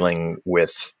are dealing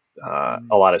with a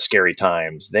lot of scary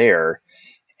times there.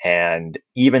 And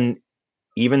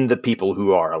even the people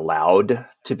who are allowed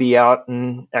to be out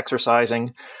and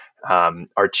exercising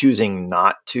are choosing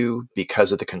not to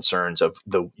because of the concerns of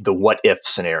the what if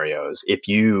scenarios.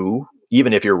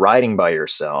 Even if you're riding by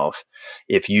yourself,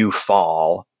 if you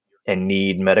fall and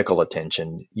need medical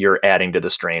attention, you're adding to the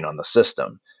strain on the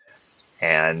system.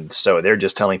 And so they're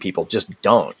just telling people, just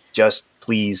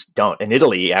please don't. In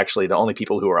Italy, actually, the only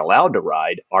people who are allowed to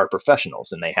ride are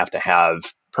professionals, and they have to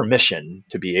have permission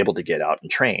to be able to get out and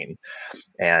train.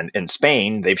 And in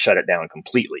Spain, they've shut it down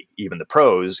completely. Even the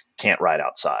pros can't ride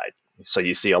outside. So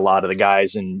you see a lot of the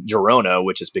guys in Girona,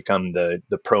 which has become the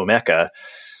pro mecca,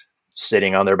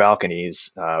 sitting on their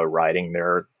balconies, riding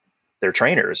their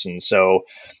trainers. And so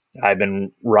I've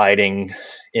been riding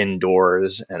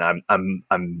indoors, and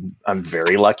I'm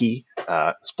very lucky,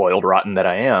 spoiled rotten that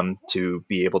I am, to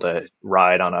be able to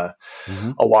ride on a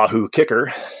Wahoo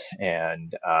kicker,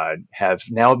 and have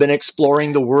now been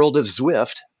exploring the world of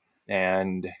Zwift.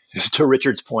 And to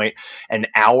Richard's point, an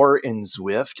hour in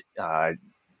Zwift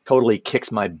totally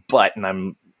kicks my butt,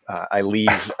 and I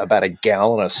leave about a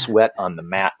gallon of sweat on the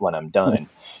mat when I'm done.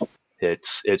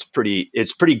 It's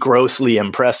pretty grossly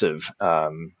impressive,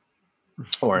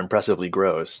 or impressively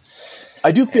gross.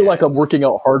 I do feel like I'm working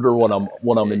out harder when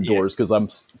I'm indoors because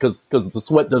the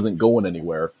sweat doesn't go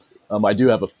anywhere. I do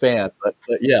have a fan, but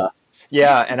yeah.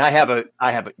 Yeah, and I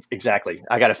have exactly.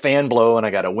 I got a fan blow and I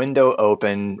got a window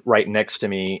open right next to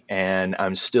me, and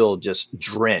I'm still just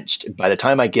drenched. By the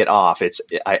time I get off,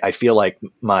 I feel like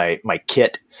my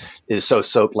kit is so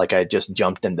soaked, like I just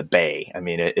jumped in the bay. I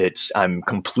mean, I'm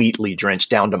completely drenched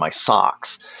down to my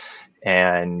socks.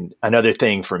 And another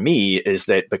thing for me is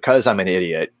that because I'm an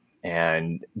idiot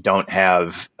and don't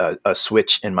have a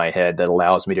switch in my head that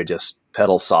allows me to just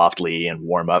pedal softly and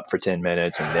warm up for 10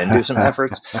 minutes and then do some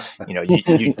efforts,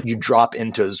 you drop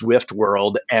into Zwift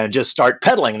world and just start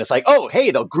pedaling. And it's like, oh,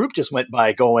 hey, the group just went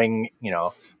by going,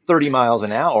 30 miles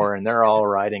an hour, and they're all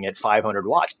riding at 500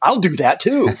 watts. I'll do that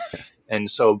too. And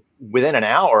so within an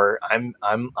hour,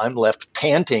 I'm left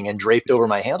panting and draped over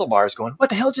my handlebars going, what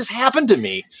the hell just happened to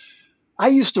me? I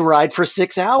used to ride for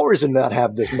 6 hours and not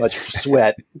have this much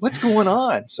sweat. What's going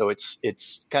on? So it's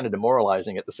kind of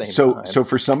demoralizing at the same time. So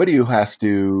for somebody who has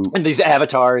to, and these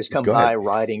avatars come by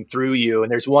riding through you,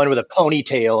 and there's one with a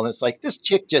ponytail, and it's like, this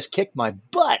chick just kicked my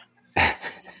butt.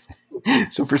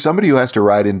 So for somebody who has to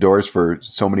ride indoors for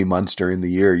so many months during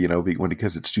the year,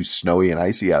 because it's too snowy and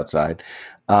icy outside,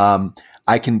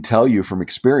 I can tell you from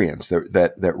experience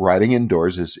that riding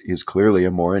indoors is clearly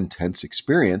a more intense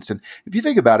experience. And if you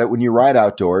think about it, when you ride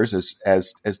outdoors,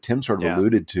 as Tim sort of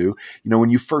alluded to, when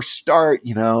you first start,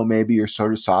 maybe you're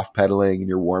sort of soft pedaling and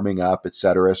you're warming up, et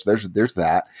cetera. So there's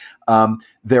that.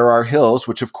 There are hills,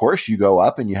 which of course you go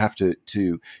up and you have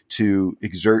to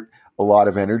exert a lot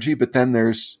of energy, but then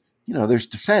there's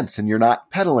descents and you're not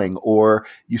pedaling, or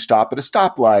you stop at a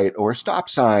stoplight or a stop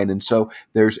sign. And so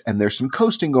there's some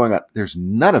coasting going on. There's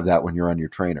none of that when you're on your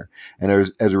trainer. And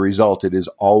as a result, it is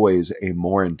always a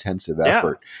more intensive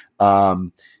effort. There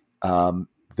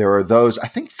are those, I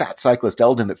think Fat Cyclist,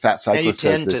 Eldon at Fat Cyclist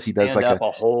does this. He does like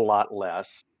a whole lot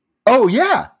less. Oh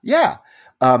yeah. Yeah.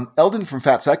 Eldon from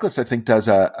Fat Cyclist, I think, does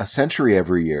a century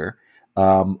every year.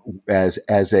 As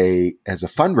a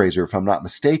fundraiser, if I'm not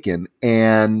mistaken,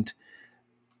 and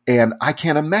I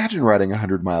can't imagine riding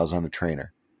 100 miles on a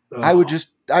trainer. Oh.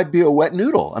 I'd be a wet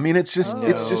noodle. I mean, it's just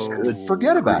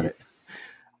forget about it.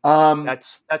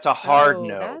 That's a hard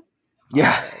no.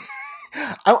 Yeah.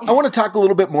 I want to talk a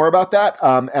little bit more about that,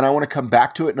 and I want to come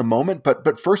back to it in a moment.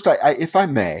 But first, I if I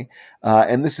may,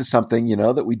 and this is something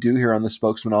that we do here on the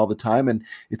Spokesman all the time, and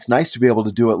it's nice to be able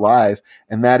to do it live.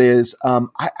 And that is,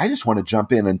 I just want to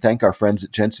jump in and thank our friends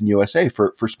at Jensen USA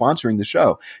for sponsoring the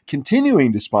show,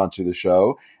 continuing to sponsor the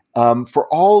show. For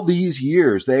all these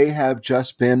years, they have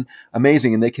just been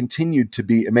amazing, and they continued to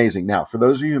be amazing. Now, for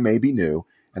those of you who may be new,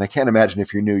 and I can't imagine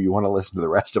if you're new, you want to listen to the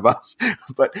rest of us.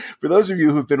 But for those of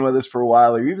you who've been with us for a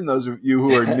while, or even those of you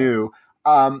who are new,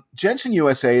 Jensen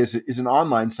USA is an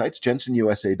online site. It's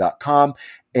jensenusa.com.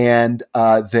 And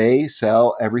they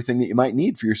sell everything that you might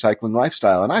need for your cycling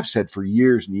lifestyle. And I've said for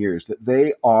years and years that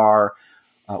they are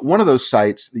one of those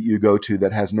sites that you go to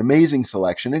that has an amazing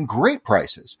selection and great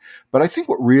prices. But I think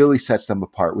what really sets them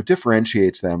apart, what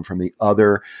differentiates them from the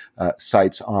other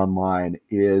sites online,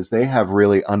 is they have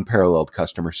really unparalleled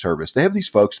customer service. They have these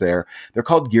folks there. They're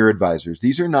called Gear Advisors.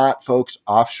 These are not folks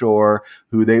offshore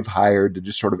who they've hired to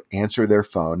just sort of answer their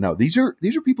phone. No, these are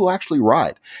people who actually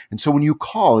ride. And so when you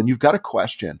call and you've got a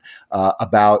question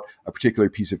about a particular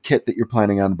piece of kit that you're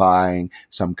planning on buying,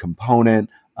 some component,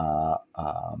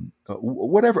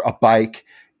 whatever, a bike,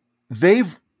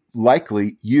 they've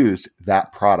likely used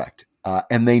that product,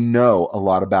 and they know a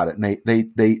lot about it. And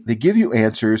they give you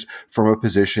answers from a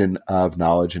position of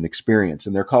knowledge and experience,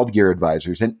 and they're called Gear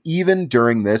Advisors. And even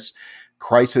during this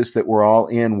crisis that we're all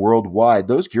in worldwide,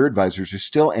 those Gear Advisors are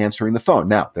still answering the phone.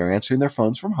 Now, they're answering their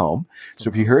phones from home. So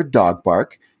if you hear a dog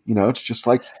bark, it's just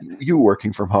like you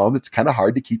working from home. It's kind of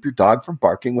hard to keep your dog from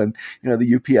barking when,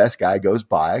 the UPS guy goes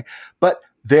by, but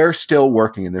they're still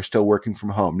working and they're still working from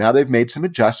home. Now they've made some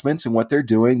adjustments in what they're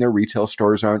doing. Their retail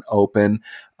stores aren't open.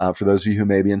 For those of you who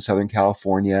may be in Southern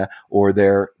California, or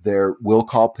their will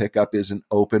call pickup isn't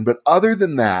open. But other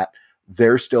than that,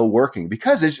 they're still working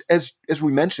because as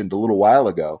we mentioned a little while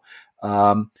ago,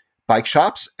 bike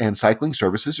shops and cycling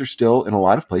services are still in a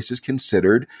lot of places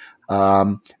considered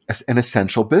as an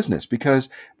essential business, because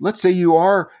let's say you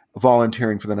are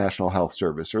volunteering for the National Health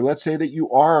Service, or let's say that you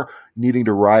are needing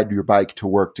to ride your bike to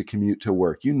work, to commute to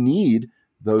work. You need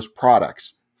those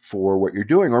products for what you're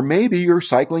doing, or maybe you're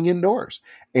cycling indoors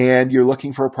and you're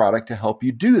looking for a product to help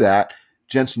you do that.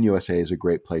 Jensen USA is a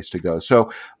great place to go.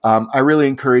 So I really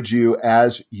encourage you,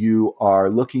 as you are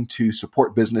looking to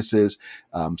support businesses,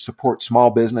 support small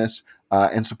business,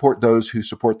 and support those who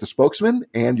support the Spokesman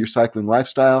and your cycling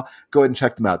lifestyle, go ahead and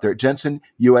check them out. They're at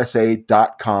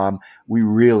jensenusa.com. We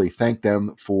really thank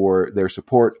them for their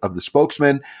support of the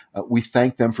Spokesman. We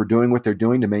thank them for doing what they're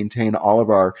doing to maintain all of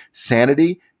our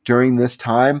sanity during this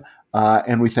time.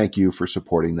 And we thank you for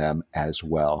supporting them as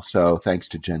well. So thanks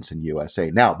to Jensen USA.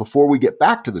 Now, before we get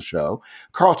back to the show,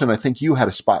 Carlton, I think you had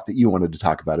a spot that you wanted to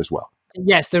talk about as well.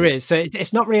 Yes, there is. So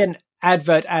it's not really an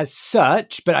advert as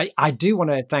such, but I do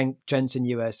want to thank Jensen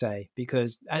USA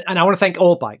because, and I want to thank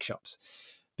all bike shops,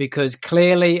 because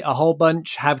clearly a whole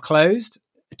bunch have closed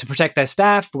to protect their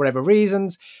staff for whatever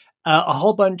reasons. A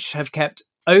whole bunch have kept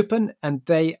open, and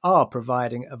they are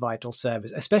providing a vital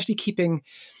service, especially keeping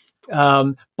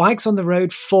bikes on the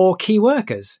road for key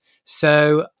workers.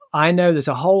 So I know there's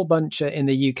a whole bunch in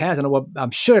the UK. I don't know what,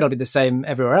 I'm sure it'll be the same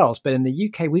everywhere else, but in the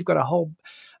UK, we've got a whole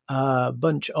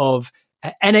bunch of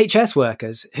NHS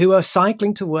workers who are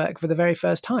cycling to work for the very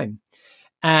first time.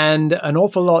 And an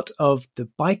awful lot of the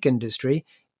bike industry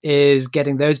is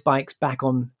getting those bikes back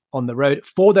on the road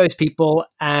for those people.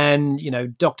 And,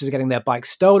 doctors are getting their bikes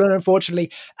stolen,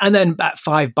 unfortunately. And then about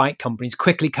 5 bike companies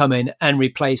quickly come in and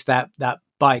replace that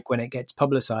bike when it gets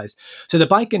publicized. So the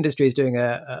bike industry is doing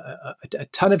a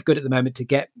ton of good at the moment to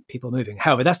get people moving.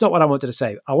 However, that's not what I wanted to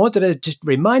say. I wanted to just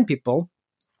remind people,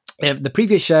 the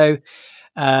previous show,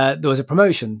 there was a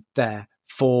promotion there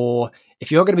for,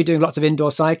 if you're going to be doing lots of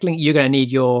indoor cycling, you're going to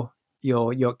need your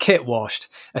kit washed,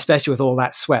 especially with all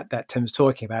that sweat that Tim's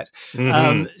talking about.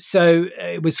 Mm-hmm. So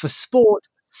it was for Sport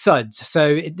Suds.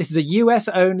 So this is a US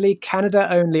only,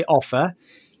 Canada only offer.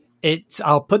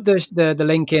 I'll put the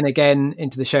link in again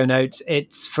into the show notes.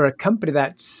 It's for a company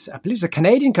that's, I believe it's a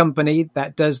Canadian company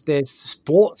that does this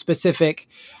sport specific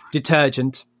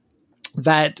detergent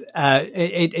that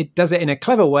it does it in a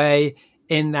clever way,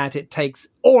 in that it takes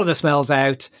all of the smells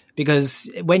out, because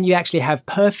when you actually have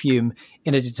perfume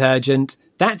in a detergent,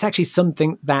 that's actually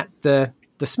something that the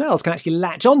smells can actually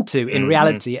latch onto in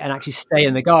reality and actually stay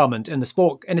in the garment, in the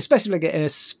sport, and especially in a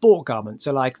sport garment.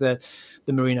 So like the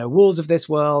merino wools of this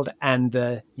world and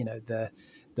the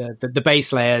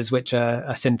base layers, which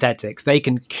are synthetics, they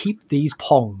can keep these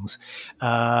pongs.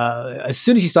 As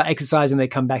soon as you start exercising, they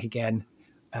come back again.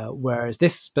 Whereas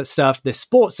this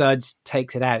Sport Suds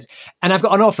takes it out. And I've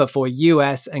got an offer for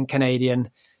US and Canadian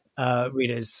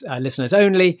readers, listeners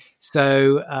only.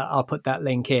 So I'll put that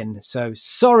link in. So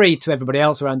sorry to everybody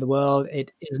else around the world,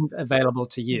 it isn't available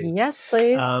to you. Yes,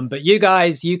 please. But you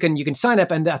guys, you can sign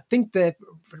up, and I think the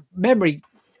memory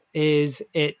is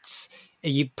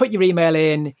you put your email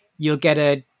in, you'll get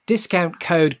a discount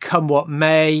code come what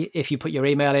may if you put your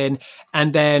email in,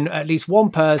 and then at least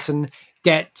one person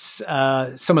gets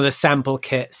some of the sample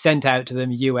kit sent out to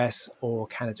them, US or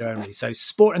Canada only. So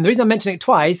Sport, and the reason I'm mentioning it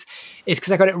twice is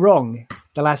because I got it wrong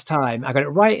the last time. I got it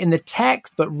right in the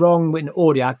text, but wrong in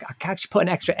audio. I actually put an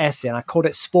extra S in. I called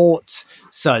it Sports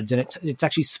Suds, and it's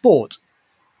actually Sport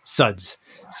Suds.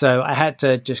 So I had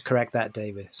to just correct that,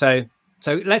 David. So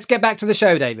let's get back to the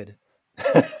show, David.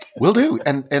 Will do,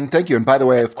 and thank you. And by the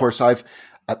way, of course,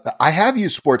 I have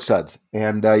used Sport Suds,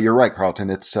 and you're right, Carlton.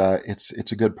 It's a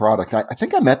good product. I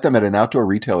think I met them at an outdoor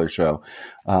retailer show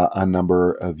a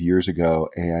number of years ago,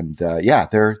 and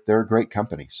they're a great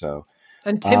company. So,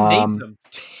 and Tim needs them.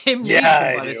 Tim needs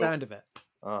them by the sound of it.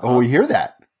 Uh-huh. Oh, we hear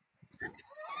that.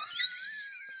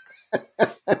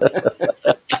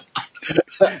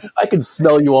 I can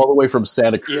smell you all the way from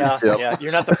Santa Cruz, Tim. Yeah,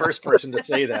 you're not the first person to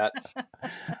say that.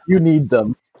 You need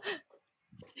them.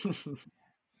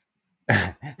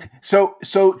 So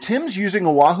Tim's using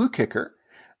a Wahoo Kicker,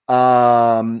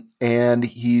 and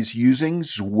he's using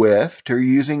Zwift. Are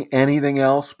you using anything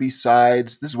else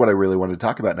besides? This is what I really wanted to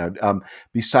talk about now.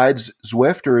 Besides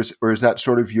Zwift, or is that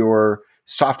sort of your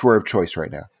software of choice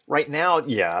right now? Right now,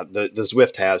 yeah, the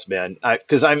Zwift has been,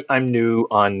 because I'm new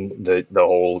on the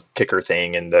whole kicker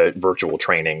thing and the virtual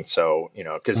training. So,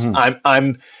 because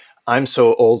I'm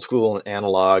so old school and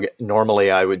analog.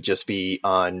 Normally, I would just be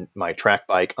on my track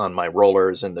bike on my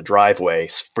rollers in the driveway,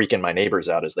 freaking my neighbors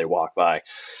out as they walk by.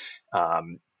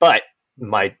 But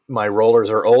my rollers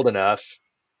are old enough.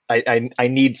 I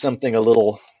need something a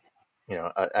little,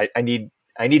 I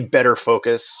need better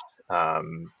focus.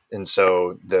 And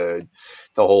so the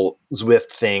whole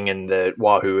Zwift thing and the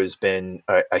Wahoo has been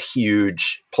a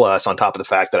huge plus, on top of the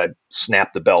fact that I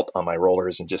snapped the belt on my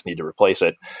rollers and just need to replace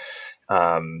it.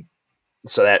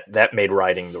 So that made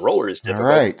riding the rollers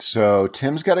difficult. All right. So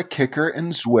Tim's got a kicker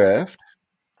and Zwift.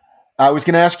 I was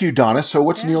going to ask you, Donna, so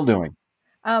what's Neil doing?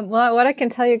 Well, what I can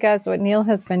tell you guys, what Neil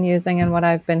has been using and what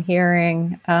I've been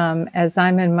hearing as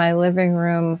I'm in my living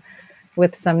room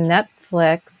with some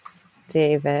Netflix,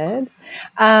 David,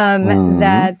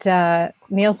 that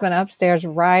Neil's been upstairs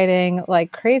riding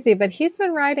like crazy, but he's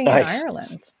been riding in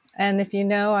Ireland. And if you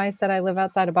know, I said I live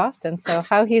outside of Boston. So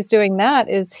how he's doing that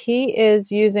is he is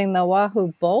using the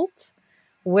Wahoo Bolt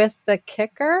with the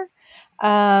kicker.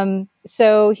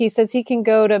 So he says he can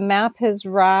go to map his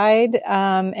ride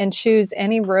and choose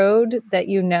any road that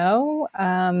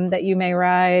that you may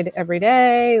ride every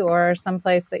day or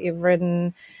someplace that you've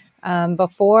ridden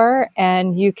before,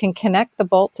 and you can connect the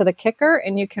Bolt to the kicker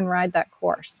and you can ride that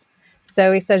course.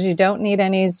 So he says you don't need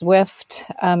any Zwift.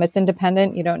 It's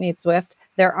independent. You don't need Zwift.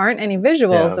 There aren't any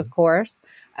visuals, of course,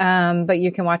 but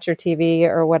you can watch your TV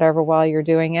or whatever while you're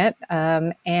doing it.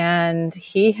 And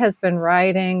he has been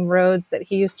riding roads that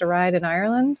he used to ride in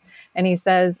Ireland, and he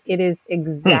says it is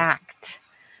exact.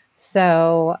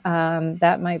 So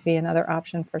that might be another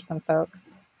option for some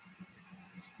folks.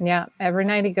 Yeah, every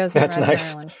night he goes and rides in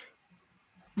Ireland.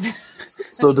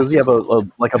 So does he have a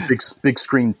big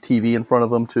screen TV in front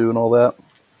of him too and all that?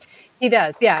 He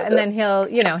does, yeah. And then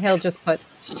he'll just put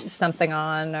something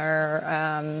on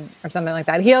or something like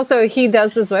that. He does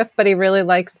the Zwift, but he really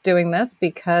likes doing this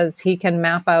because he can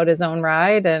map out his own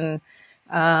ride and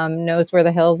knows where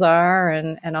the hills are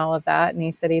and all of that. And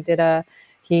he said he did a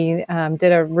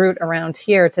route around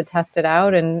here to test it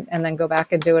out and then go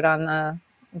back and do it on the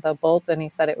Bolt, and he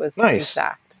said it was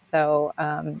exact. So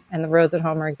and the roads at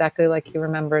home are exactly like he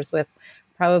remembers, with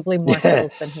probably more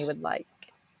hills than he would like.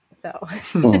 So,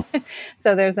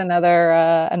 so there's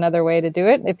another way to do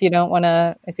it if you don't want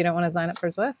to sign up for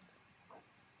Zwift.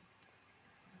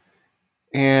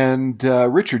 And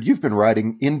Richard, you've been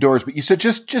riding indoors, but you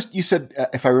said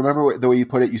if I remember the way you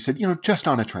put it, you said just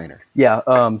on a trainer. Yeah,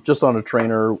 just on a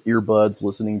trainer, earbuds,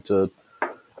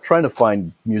 trying to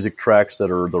find music tracks that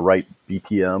are the right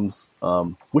BPMs,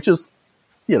 which is,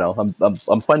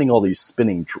 I'm finding all these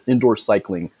spinning indoor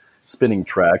cycling spinning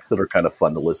tracks that are kind of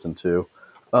fun to listen to.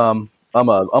 I'm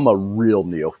a real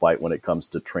neophyte when it comes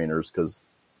to trainers because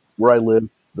where I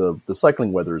live, the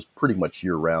cycling weather is pretty much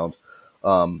year round.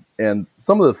 And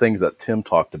some of the things that Tim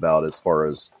talked about, as far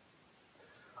as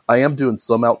I am doing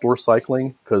some outdoor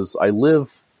cycling because I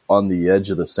live on the edge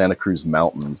of the Santa Cruz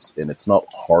Mountains, and it's not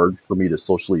hard for me to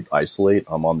socially isolate.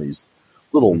 I'm on these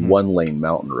little one-lane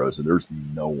mountain roads, and there's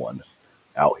no one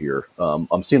out here.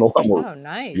 I'm seeing a lot more. Oh,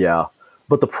 nice. Yeah.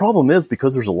 But the problem is,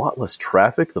 because there's a lot less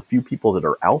traffic, the few people that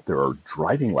are out there are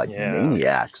driving like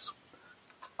maniacs.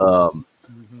 The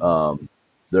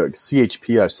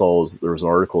CHP I saw, there was an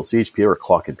article, CHP are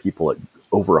clocking people at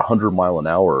over 100 mile an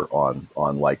hour on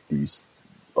like these,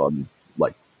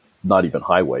 like not even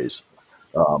highways.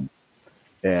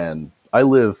 And I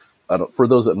live, for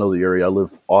those that know the area, I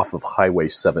live off of Highway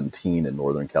 17 in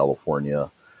Northern California,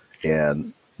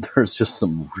 and there's just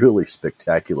some really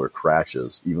spectacular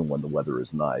crashes, even when the weather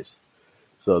is nice.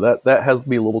 So that has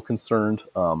me a little concerned.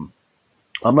 I'm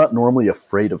not normally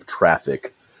afraid of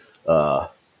traffic,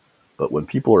 but when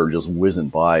people are just whizzing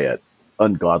by at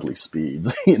ungodly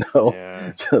speeds,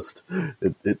 just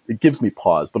it gives me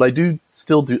pause. But I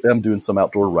am doing some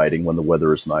outdoor riding when the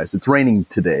weather is nice. It's raining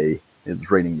today. It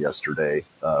was raining yesterday.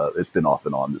 It's been off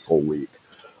and on this whole week.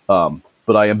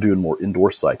 But I am doing more indoor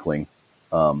cycling.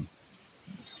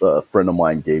 A friend of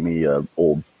mine gave me a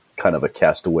old kind of a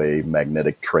castaway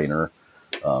magnetic trainer.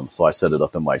 So I set it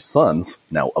up in my son's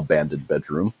now abandoned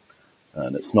bedroom.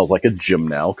 And it smells like a gym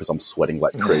now because I'm sweating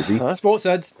like crazy. Sports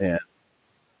Eds. And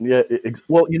yeah,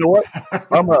 well, you know what?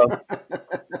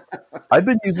 I've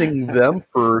been using them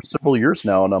for several years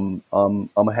now, and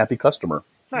I'm a happy customer.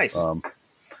 Nice.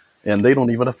 And they don't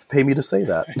even have to pay me to say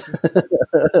that.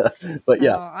 But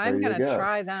yeah, I'm going to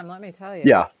try them. Let me tell you.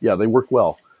 Yeah, they work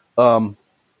well.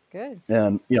 Good.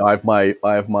 And I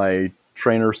have my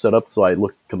trainer set up so I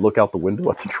can look out the window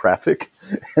at the traffic,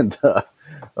 and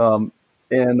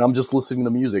and I'm just listening to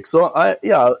music. So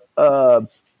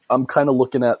I'm kind of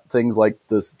looking at things like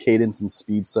this cadence and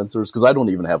speed sensors because I don't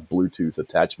even have Bluetooth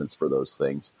attachments for those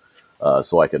things,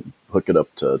 so I can hook it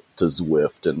up to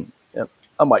Zwift, and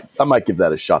I might give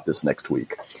that a shot this next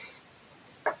week.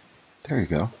 There you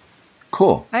go.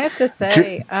 Cool. I have to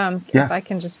say, if I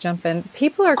can just jump in,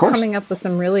 people are coming up with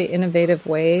some really innovative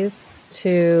ways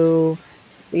to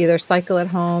either cycle at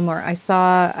home, or I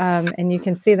saw, and you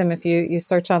can see them if you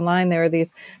search online, there are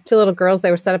these two little girls,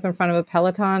 they were set up in front of a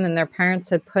Peloton, and their parents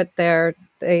had put they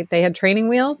had training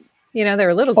wheels. You know, they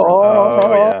were little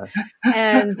girls.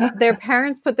 And their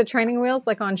parents put the training wheels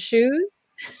like on shoes.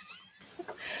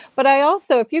 But I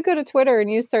also, if you go to Twitter and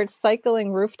you search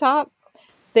cycling rooftop,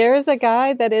 there's a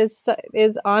guy that is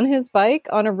on his bike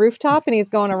on a rooftop, and he's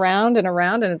going around and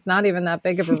around, and it's not even that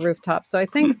big of a rooftop. So I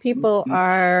think people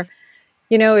are,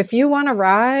 if you want to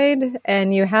ride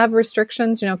and you have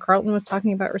restrictions, Carlton was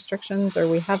talking about restrictions, or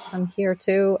we have some here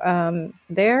too.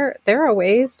 There are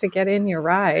ways to get in your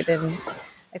ride, and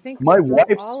I think my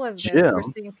wife's all of this, gym, we're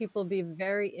seeing people be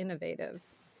very innovative.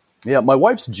 Yeah, my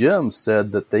wife's gym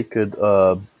said that they could.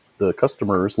 The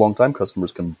customers, longtime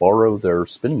customers, can borrow their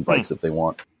spinning bikes if they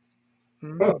want.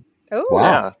 Oh, wow.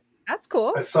 Yeah. That's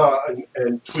cool. I saw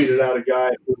and tweeted out a guy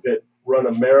who had run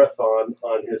a marathon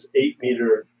on his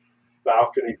 8-meter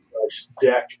balcony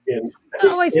deck in.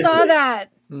 Oh, I saw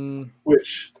that.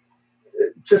 Which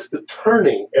just the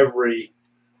turning every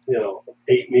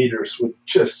 8 meters would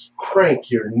just crank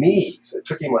your knees. It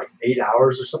took him like 8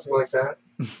 hours or something like that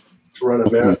to run a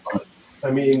marathon.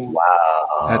 I mean,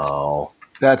 wow.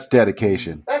 That's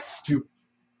dedication. That's stupid.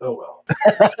 Oh, well.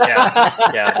 Yeah,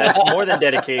 that's more than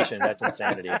dedication. That's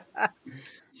insanity.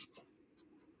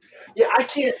 Yeah, I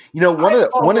can't.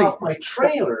 One of my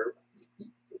trailer.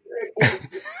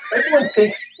 Everyone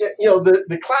thinks,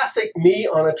 the classic me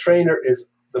on a trainer is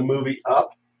the movie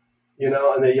Up,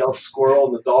 and they yell squirrel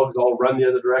and the dogs all run the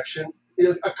other direction.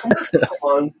 A commercial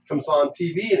comes on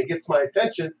TV and it gets my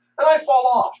attention and I fall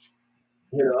off.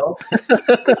 And so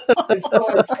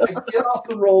I get off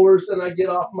the rollers and I get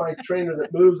off my trainer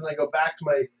that moves and I go back to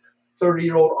my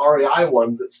 30-year-old REI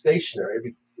one that's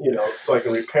stationary, so I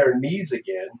can repair knees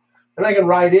again. And I can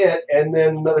ride it, and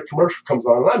then another commercial comes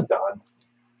on and I'm done.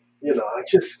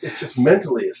 It's just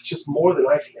mentally, it's just more than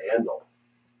I can handle.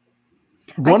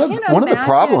 One of the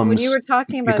problems when you were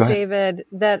talking about, David,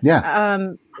 that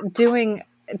doing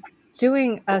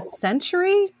a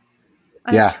century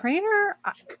on a trainer.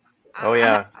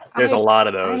 There's a lot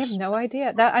of those. I have no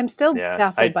idea. That I'm still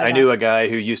baffled by that. I knew a guy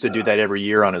who used to do that every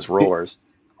year on his rollers.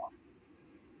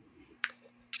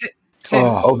 Tim,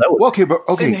 okay.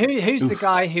 Tim, who's the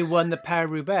guy who won the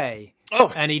Paris-Roubaix?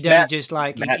 Oh, and he did it just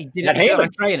like he did it on a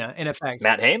trainer, in effect.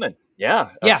 Matt Heyman,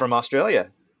 from Australia.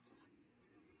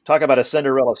 Talk about a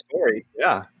Cinderella story.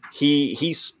 Yeah,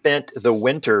 he spent the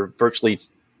winter virtually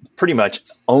pretty much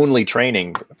only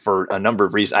training for a number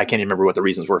of reasons. I can't even remember what the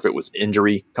reasons were, if it was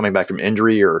injury, coming back from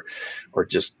injury, or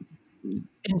just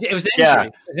it was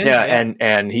injury.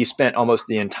 And he spent almost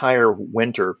the entire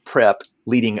winter prep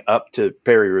leading up to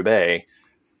Paris-Roubaix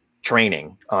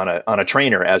training on a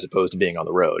trainer as opposed to being on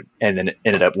the road, and then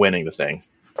ended up winning the thing.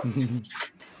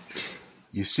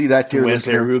 You see that, dear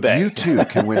listener? You too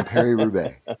can win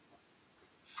Paris-Roubaix.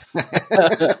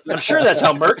 I'm sure that's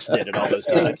how Merckx did it all those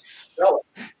times.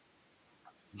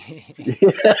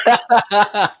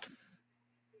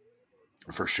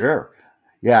 For sure.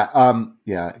 Yeah.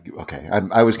 Okay.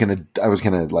 I was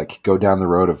gonna like go down the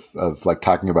road of like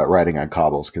talking about riding on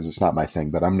cobbles because it's not my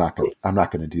thing, but I'm not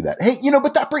gonna do that. Hey,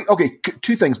 but that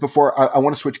two things before I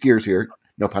want to switch gears here.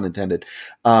 No pun intended.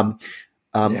 First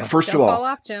Don't of all, fall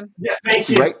off, Jim. Yeah, thank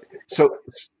you. Right.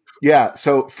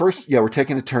 So first, we're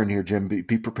taking a turn here, Jim. Be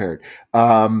prepared.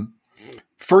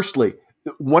 Firstly,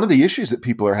 one of the issues that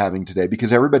people are having today,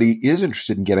 because everybody is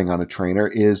interested in getting on a trainer,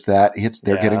 is that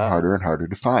they're getting harder and harder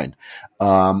to find.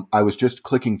 I was just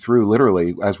clicking through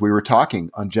literally as we were talking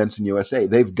on Jensen USA.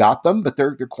 They've got them, but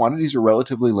their quantities are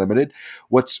relatively limited.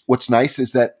 What's nice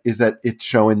is that it's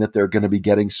showing that they're going to be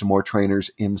getting some more trainers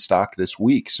in stock this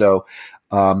week. So,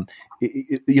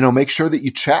 make sure that you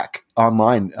check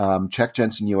online, check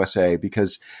Jensen USA,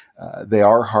 because they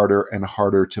are harder and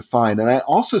harder to find. And I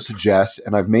also suggest,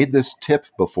 and I've made this tip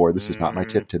before, this is not my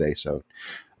tip today. So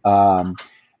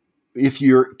if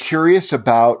you're curious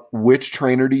about which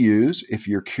trainer to use, if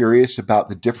you're curious about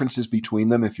the differences between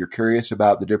them, if you're curious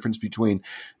about the difference between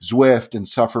Zwift and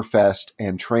Sufferfest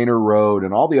and Trainer Road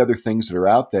and all the other things that are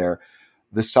out there,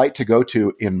 the site to go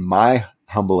to, in my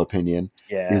humble opinion,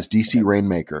 Yeah. is DC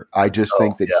Rainmaker. I just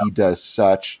think that he does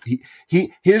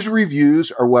his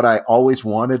reviews are what I always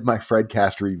wanted my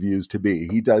Fredcast reviews to be.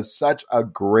 He does such a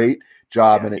great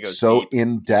job, and it's so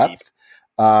in depth.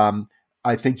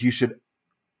 I think you should,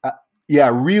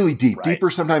 really deep, deeper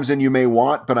sometimes than you may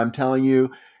want. But I'm telling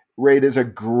you, Ray does a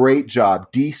great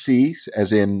job. DC,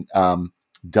 as in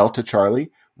Delta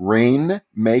Charlie,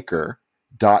 Rainmaker.com.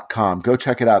 Go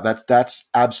check it out. That's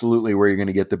absolutely where you're going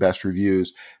to get the best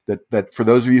reviews. That for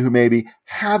those of you who maybe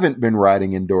haven't been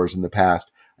riding indoors in the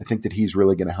past, I think that he's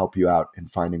really going to help you out in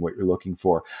finding what you're looking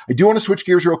for. I do want to switch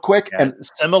gears real quick, and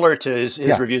similar to his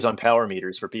reviews on power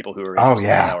meters for people who are interested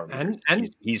in power meters. And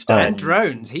he's done and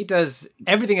drones. He does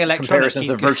everything electronic. Comparisons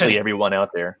to virtually everyone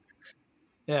out there.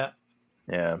 Yeah.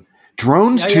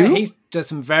 Drones too. Yeah, he does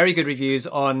some very good reviews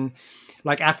on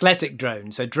like athletic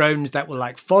drones, so drones that will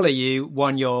like follow you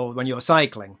when you're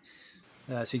cycling.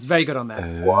 So he's very good on that.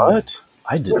 What?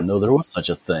 I didn't know there was such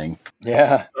a thing.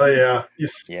 Yeah. Oh yeah. You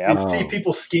see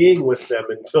people skiing with them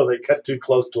until they cut too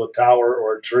close to a tower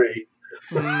or a tree.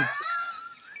 For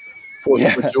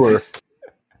sure.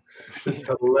 It's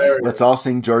hilarious. Let's all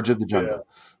sing Georgia the Jungle. Yeah.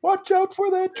 Watch out for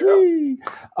that tree.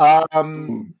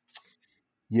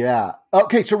 Yeah.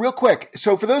 Okay. So real quick.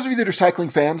 So for those of you that are cycling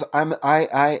fans,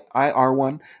 I are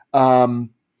one.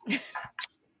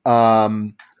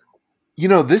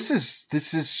 This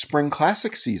is Spring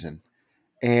Classic season,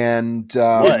 and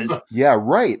yeah,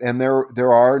 right. And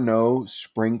there are no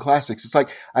Spring Classics. It's like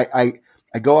I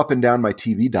go up and down my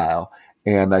TV dial,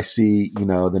 and I see, the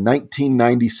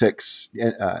 1996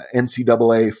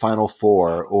 NCAA Final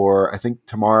Four, or I think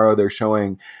tomorrow they're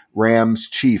showing Rams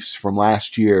Chiefs from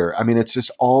last year. I mean, it's just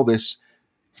all this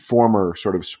former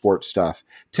sort of sports stuff.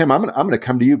 Tim, I'm going to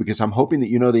come to you because I'm hoping that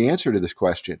you know the answer to this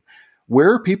question.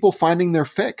 Where are people finding their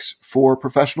fix for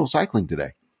professional cycling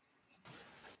today?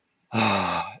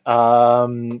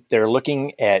 They're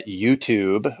looking at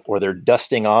YouTube, or they're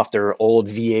dusting off their old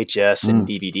VHS and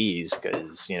DVDs,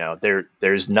 because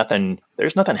there's nothing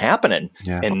happening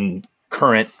in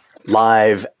current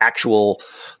live actual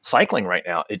cycling right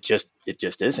now. It just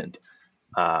isn't.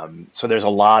 So there's a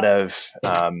lot of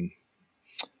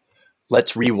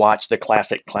let's rewatch the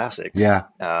classics. Yeah.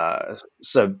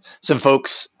 So some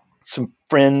folks, some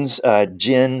friends,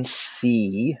 Jen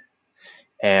C.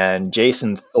 and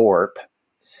Jason Thorpe,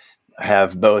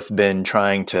 have both been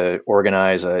trying to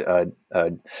organize a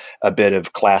bit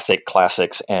of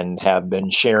classics, and have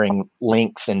been sharing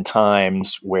links and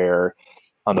times where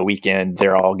on the weekend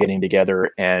they're all getting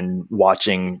together and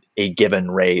watching a given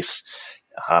race,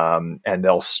 and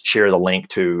they'll share the link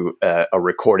to a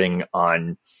recording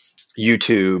on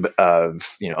YouTube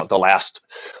of the last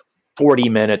 40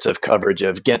 minutes of coverage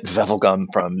of Ghent-Wevelgem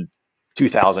from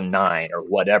 2009 or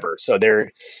whatever. So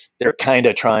they're kind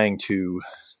of trying to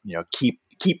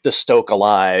keep the stoke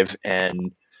alive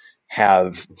and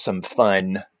have some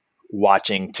fun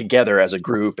watching together as a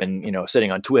group, and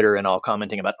sitting on Twitter and all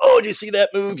commenting about, oh, did you see that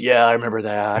move? Yeah, I remember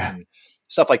that, and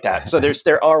stuff like that. So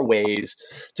there are ways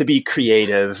to be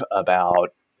creative about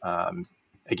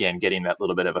again getting that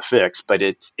little bit of a fix, but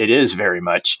it is very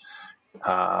much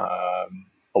a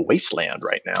wasteland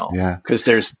right now. Yeah, because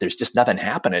there's just nothing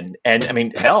happening. And I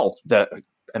mean, hell,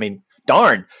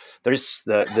 darn, there's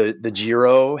the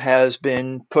Giro has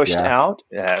been pushed out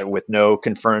with no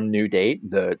confirmed new date.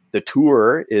 The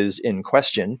Tour is in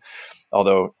question,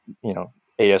 although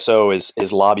ASO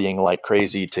is lobbying like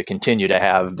crazy to continue to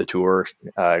have the Tour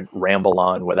ramble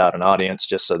on without an audience,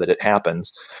 just so that it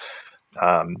happens.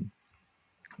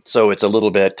 So it's a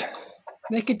little bit.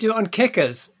 They could do it on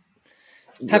kickers.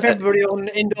 Have everybody on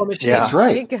indoor machines. Yeah. That's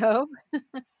right. There you go.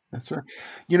 That's right.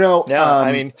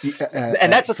 I mean,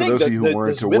 and that's the thing. Those of you who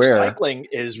weren't Zwift aware, cycling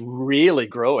is really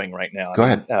growing right now. Go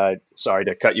ahead. Sorry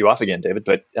to cut you off again, David,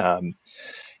 but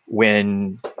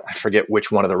when I forget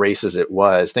which one of the races it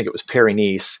was, I think it was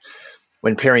Paris-Nice.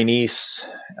 When Paris-Nice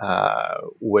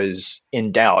was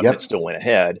in doubt, and it still went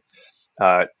ahead.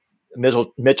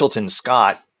 Mitchelton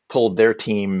Scott pulled their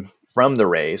team from the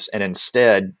race and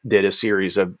instead did a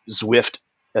series of Zwift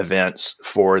events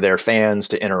for their fans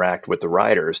to interact with the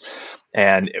riders.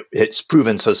 And it's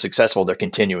proven so successful, they're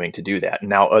continuing to do that.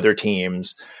 Now other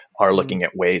teams are looking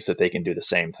at ways that they can do the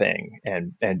same thing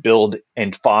and build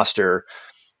and foster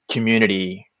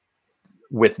community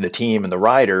with the team and the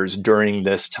riders during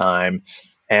this time,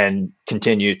 and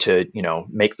continue to,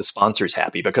 make the sponsors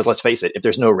happy. Because let's face it, if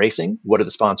there's no racing, what are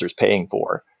the sponsors paying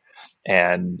for?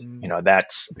 And,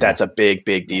 that's a big,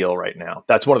 big deal right now.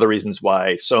 That's one of the reasons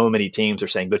why so many teams are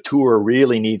saying the Tour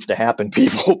really needs to happen,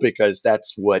 people, because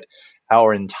that's what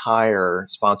our entire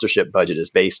sponsorship budget is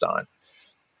based on.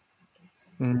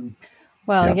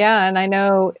 Well, yeah, and I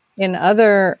know in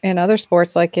other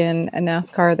sports, like in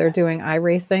NASCAR, they're doing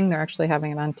iRacing. They're actually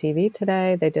having it on TV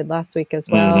today. They did last week as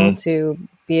well, to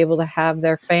be able to have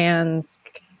their fans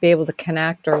be able to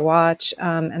connect or watch.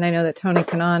 And I know that Tony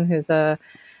Kanaan, who's an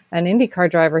IndyCar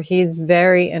driver, he's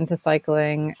very into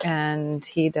cycling, and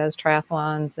he does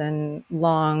triathlons and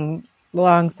long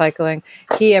cycling.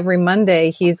 Every Monday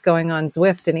he's going on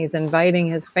Zwift, and he's inviting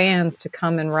his fans to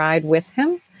come and ride with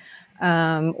him.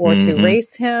 Or to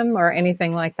race him or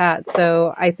anything like that.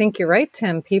 So I think you're right,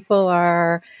 Tim. People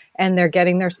are, and they're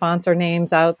getting their sponsor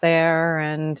names out there,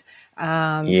 and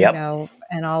you know,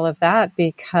 and all of that,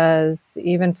 because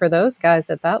even for those guys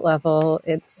at that level,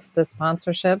 it's the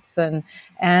sponsorships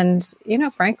and you know,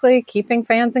 frankly, keeping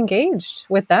fans engaged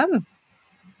with them.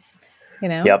 You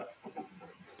know. Yep.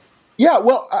 Yeah,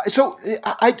 well, so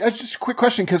I just a quick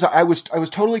question, because I was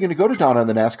totally going to go to Donna on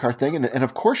the NASCAR thing, and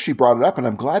of course she brought it up, and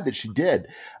I'm glad that she did.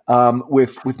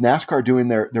 With NASCAR doing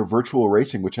their virtual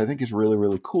racing, which I think is really,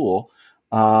 really cool.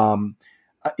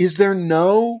 Is there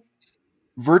no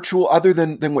virtual, other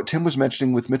than what Tim was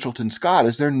mentioning with Mitchelton Scott?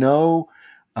 Is there no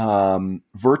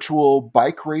virtual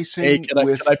bike racing? Hey, can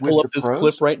I pull up this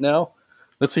clip right now?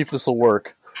 Let's see if this will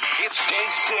work. It's day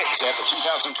 6 at the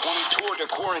 2020 Tour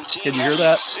de Quarantine. Can you hear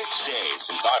that? 6 days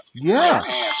since Yeah.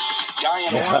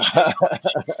 Diane Orange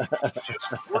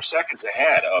just 4 seconds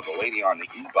ahead of a lady on the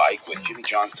e-bike with Jimmy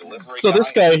John's delivery. So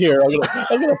this guy here,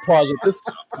 I'm gonna pause it. This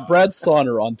Brad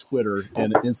Sonner on Twitter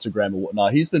and Instagram and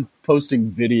whatnot. He's been posting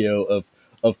video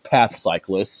of path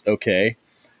cyclists, okay,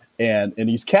 and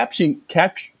he's capturing,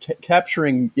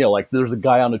 you know, like there's a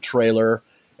guy on a trailer,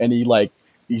 and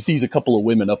he sees a couple of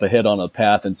women up ahead on a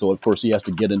path, and so of course he has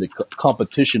to get into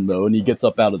competition mode, and he gets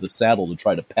up out of the saddle to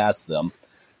try to pass them.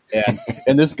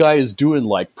 And this guy is doing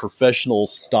like professional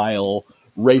style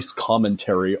race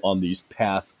commentary on these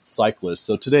path cyclists.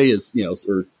 So today is, you know,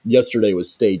 or yesterday was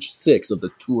stage 6 of the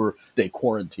Tour de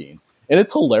Quarantine, and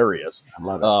it's hilarious. I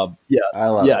love it. I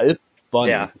love it. It's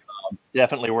funny. Yeah,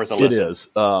 definitely worth a listen.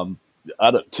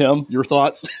 It is. Tim, your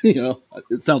thoughts? You know,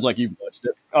 it sounds like you've watched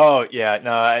it. Oh yeah,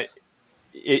 no,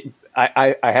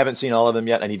 I haven't seen all of them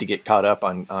yet. I need to get caught up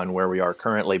on where we are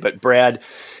currently. But Brad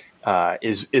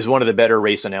is one of the better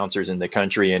race announcers in the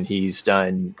country, and he's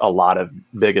done a lot of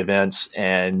big events,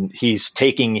 and he's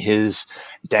taking his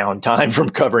downtime from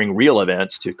covering real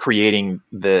events to creating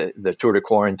the Tour de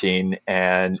Quarantine,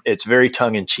 and it's very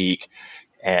tongue in cheek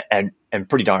and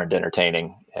pretty darned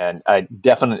entertaining. And I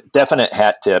definite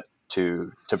hat tip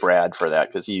to Brad for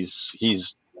that, because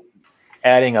he's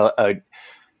adding a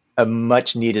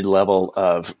much needed level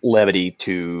of levity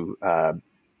to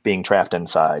being trapped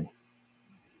inside.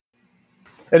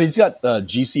 And he's got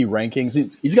GC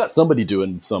rankings. He's got somebody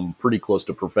doing some pretty close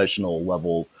to professional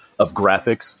level of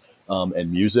graphics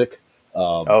and music. You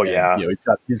know,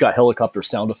 he's got helicopter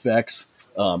sound effects,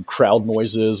 crowd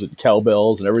noises, and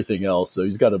cowbells, and everything else. So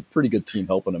he's got a pretty good team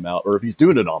helping him out. Or if he's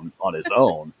doing it on his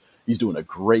own, he's doing a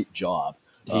great job.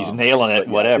 He's nailing it.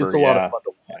 Whatever. It's a lot of fun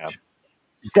to watch.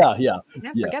 Yeah.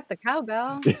 Forget the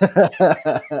cowbell.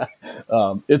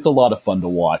 It's a lot of fun to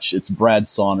watch. It's Brad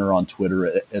Sonner on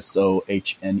Twitter,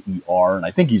 Sohner, and I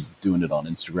think he's doing it on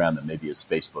Instagram and maybe his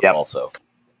Facebook also.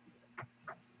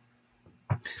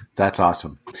 That's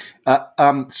awesome.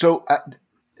 So,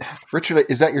 Richard,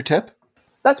 is that your tip?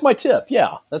 That's my tip.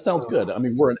 Yeah, that sounds good. I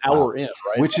mean, we're an hour in,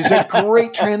 right? Which is a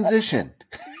great transition.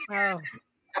 Oh.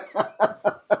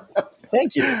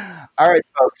 Thank you. All right,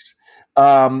 folks.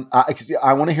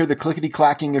 I want to hear the clickety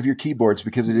clacking of your keyboards,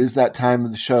 because it is that time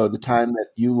of the show, the time that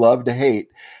you love to hate.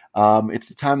 It's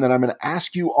the time that I'm going to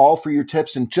ask you all for your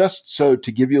tips, and just so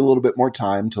to give you a little bit more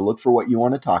time to look for what you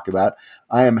want to talk about,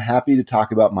 I am happy to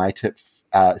talk about my tip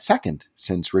second,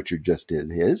 since Richard just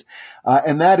did his,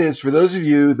 and that is for those of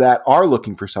you that are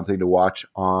looking for something to watch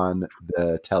on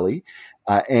the telly,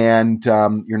 and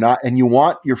you're not, and you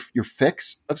want your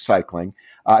fix of cycling.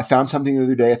 I found something the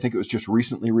other day. I think it was just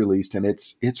recently released, and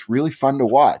it's really fun to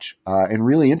watch and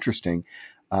really interesting.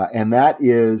 And that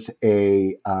is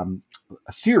a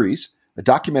series, a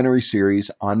documentary series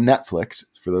on Netflix,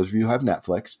 for those of you who have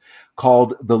Netflix,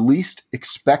 called The Least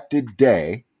Expected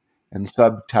Day, and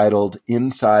subtitled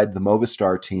Inside the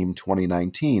Movistar Team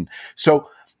 2019. So,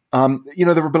 you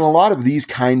know, there have been a lot of these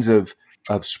kinds of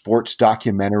sports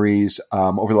documentaries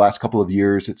over the last couple of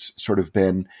years. It's sort of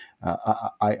been,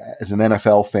 as an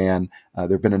NFL fan, there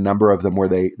have been a number of them where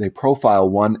they profile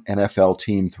one NFL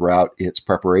team throughout its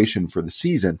preparation for the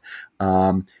season.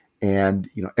 And,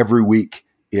 you know, every week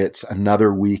it's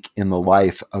another week in the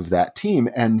life of that team.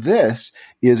 And this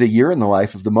is a year in the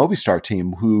life of the Movistar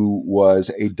team, who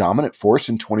was a dominant force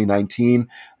in 2019,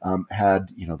 had,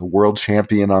 the world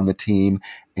champion on the team.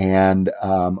 And,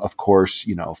 of course,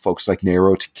 folks like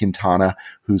Nairo Quintana,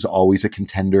 who's always a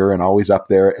contender and always up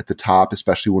there at the top,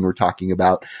 especially when we're talking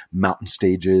about mountain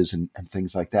stages and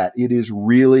things like that. It is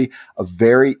really a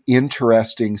very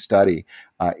interesting study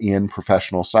in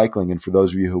professional cycling. And for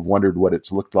those of you who've wondered what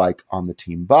it's looked like on the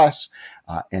team bus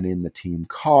and in the team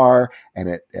car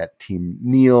and at Team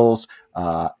Niels,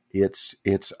 it's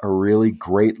a really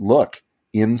great look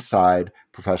inside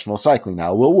professional cycling. Now,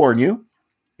 I will warn you,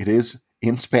 it is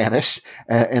in Spanish.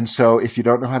 And so if you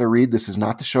don't know how to read, this is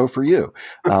not the show for you.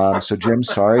 So Jim,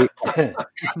 sorry.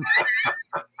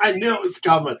 I knew it was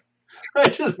coming. I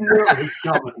just knew it was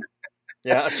coming.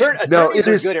 Yeah,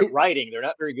 attorneys are good at writing. They're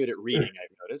not very good at reading,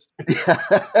 I've noticed.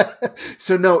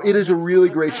 So no, it is a really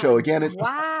great show. Again,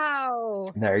 wow.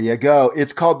 There you go.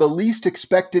 It's called The Least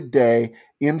Expected Day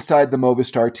Inside the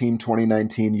Movistar Team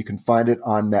 2019. You can find it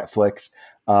on Netflix.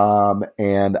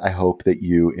 And I hope that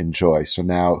you enjoy. So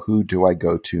now, who do I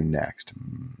go to next?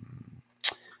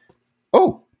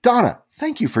 Oh, Donna,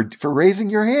 thank you for raising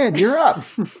your hand. You're up.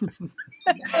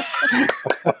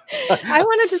 I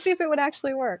wanted to see if it would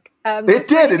actually work. It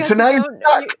did, and so now you're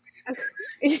stuck.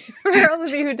 For those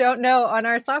of you who don't know, on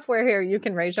our software here, you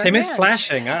can raise your hand. Tim is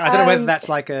flashing. I don't know whether that's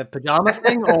like a pajama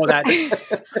thing or that's...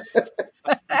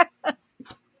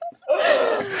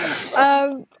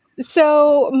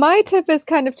 So my tip is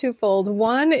kind of twofold.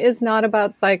 One is not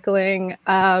about cycling.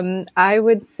 I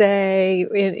would say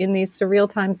in these surreal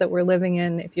times that we're living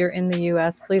in, if you're in the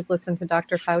U.S., please listen to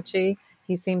Dr. Fauci.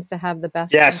 He seems to have the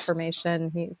best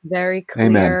information. He's very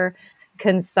clear,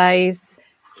 concise.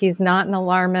 He's not an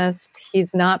alarmist.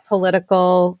 He's not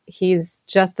political. He's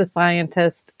just a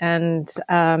scientist. And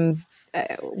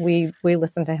we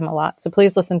listen to him a lot. So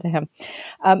please listen to him.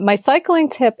 My cycling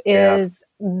tip is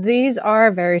these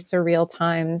are very surreal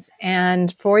times.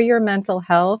 And for your mental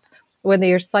health, whether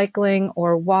you're cycling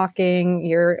or walking,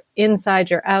 you're inside,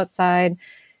 you're outside,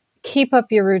 keep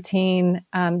up your routine,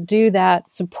 do that,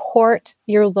 support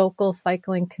your local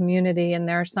cycling community. And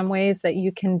there are some ways that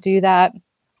you can do that.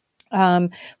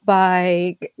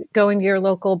 By going to your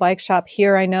local bike shop.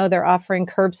 Here, I know they're offering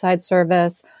curbside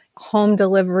service, home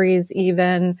deliveries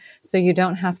even, so you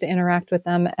don't have to interact with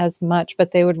them as much,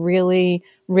 but they would really,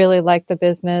 really like the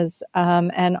business.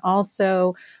 And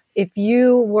also, if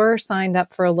you were signed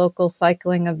up for a local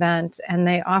cycling event and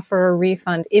they offer a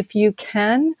refund, if you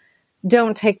can,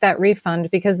 don't take that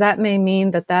refund, because that may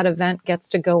mean that event gets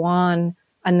to go on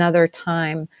another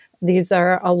time. These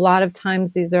are a lot of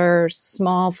times, these are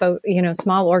small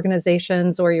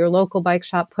organizations or your local bike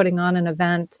shop putting on an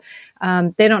event.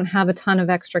 They don't have a ton of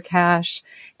extra cash,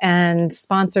 and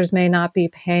sponsors may not be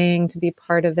paying to be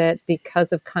part of it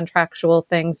because of contractual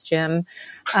things, Jim.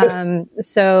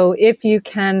 So if you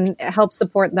can help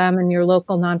support them and your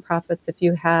local nonprofits, if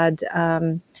you had,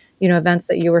 events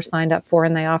that you were signed up for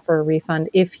and they offer a refund,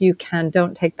 if you can,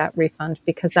 don't take that refund,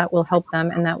 because that will help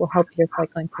them and that will help your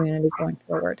cycling community going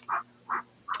forward.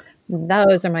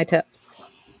 Those are my tips.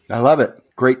 I love it.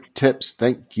 Great tips.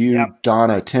 Thank you,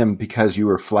 Donna. Tim, because you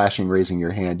were flashing, raising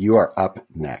your hand, you are up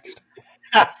next.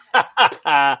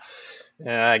 I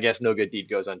guess no good deed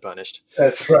goes unpunished.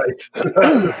 That's right.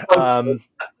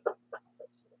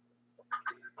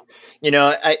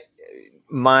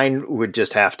 Mine would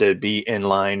just have to be in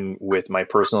line with my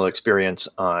personal experience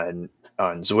on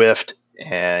Zwift,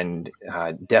 and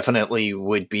definitely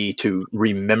would be to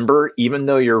remember, even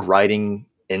though you're riding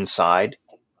inside,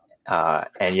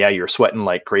 and you're sweating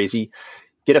like crazy,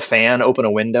 get a fan, open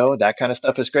a window, that kind of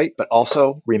stuff is great. But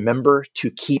also remember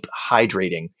to keep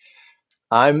hydrating.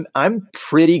 I'm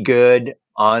pretty good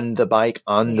on the bike,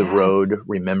 on the road,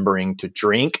 remembering to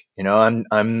drink. I'm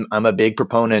a big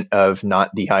proponent of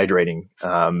not dehydrating,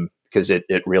 because it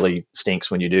really stinks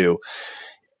when you do.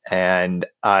 And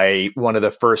one of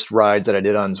the first rides that I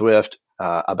did on Zwift,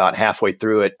 about halfway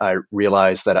through it, I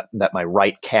realized that my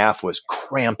right calf was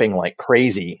cramping like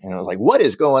crazy. And I was like, what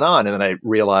is going on? And then I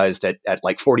realized that at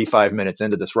like 45 minutes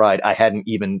into this ride, I hadn't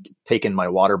even taken my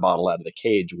water bottle out of the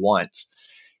cage once.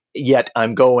 Yet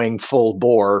I'm going full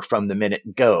bore from the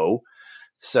minute go.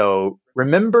 So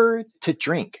remember to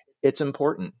drink. It's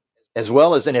important. As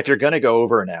well as, and if you're going to go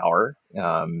over an hour,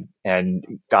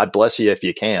 and God bless you if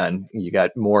you can, you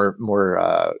got more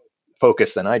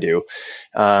focus than I do,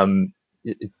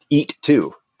 eat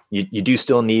too. you do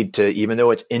still need to, even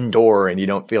though it's indoor and you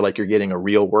don't feel like you're getting a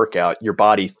real workout, your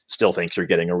body still thinks you're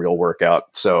getting a real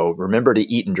workout. So remember to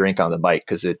eat and drink on the bike,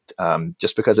 because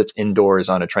just because it's indoors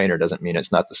on a trainer doesn't mean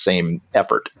it's not the same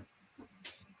effort.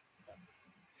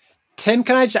 Tim,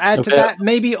 can I just add to that?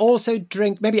 Maybe also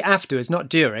drink, maybe afterwards, not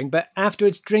during, but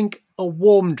afterwards drink a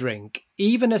warm drink,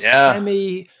 even a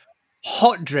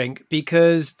semi-hot drink,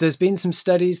 because there's been some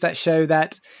studies that show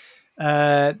that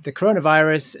the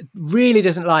coronavirus really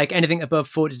doesn't like anything above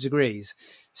 40 degrees.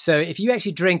 So if you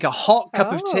actually drink a hot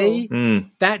cup of tea,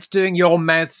 that's doing your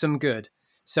mouth some good.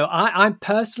 So I'm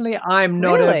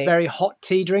not a very hot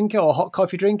tea drinker or hot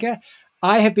coffee drinker.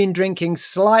 I have been drinking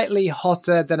slightly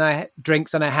hotter than I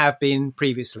have been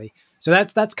previously. So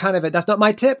that's kind of it. That's not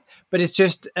my tip, but it's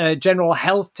just a general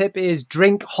health tip: is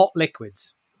drink hot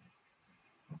liquids.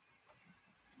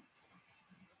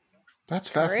 That's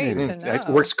fascinating. It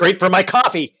works great for my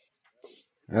coffee.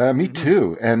 Me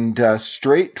too, and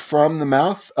straight from the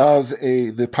mouth of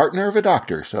the partner of a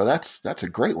doctor. So that's a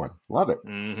great one. Love it.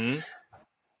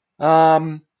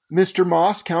 Mr.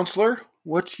 Moss, counselor,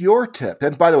 what's your tip?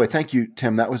 And by the way, thank you,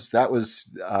 Tim. That was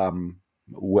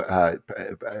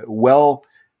well.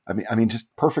 I mean,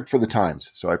 just perfect for the times.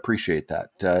 So I appreciate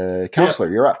that. Counselor,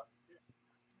 you're up.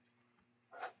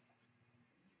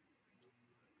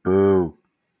 Boo.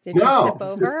 Did you tip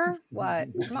over? What?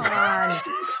 Come on. I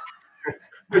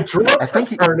think,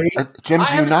 Jim,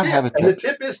 do you not have a tip? And the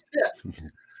tip is tip.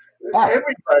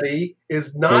 Everybody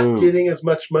is not getting as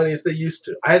much money as they used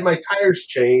to. I had my tires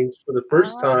changed for the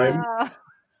first time.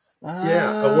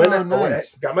 I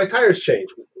got my tires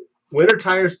changed. Winter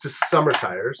tires to summer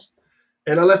tires.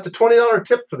 And I left a $20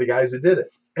 tip for the guys who did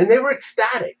it. And they were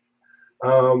ecstatic.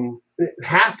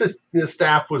 Half the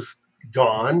staff was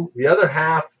gone. The other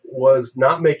half was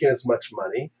not making as much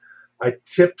money. I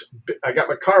got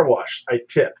my car washed. I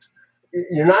tipped.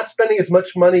 You're not spending as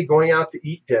much money going out to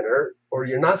eat dinner, or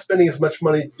you're not spending as much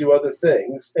money to do other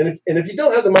things. And if you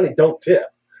don't have the money, don't tip.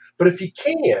 But if you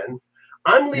can,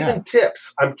 I'm leaving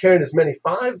tips. I'm carrying as many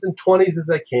 5s and 20s as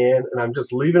I can, and I'm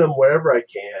just leaving them wherever I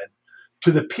can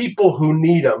to the people who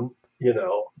need them,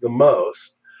 the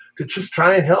most, to just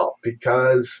try and help,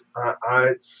 because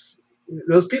it's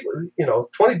those people,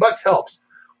 $20 helps.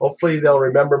 Hopefully they'll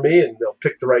remember me and they'll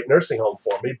pick the right nursing home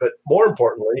for me. But more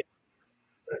importantly,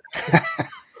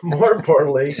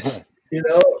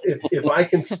 if I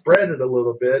can spread it a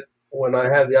little bit when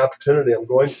I have the opportunity, I'm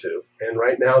going to. And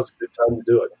right now is a good time to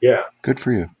do it. Yeah. Good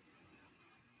for you.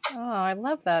 Oh, I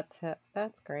love that tip.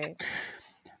 That's great.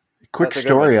 Quick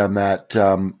story on that.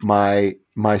 My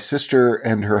sister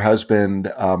and her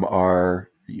husband are,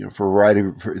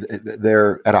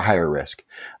 they're at a higher risk.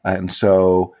 And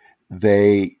so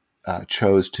they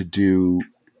chose to do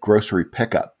grocery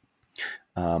pickup,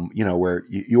 where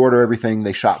you order everything,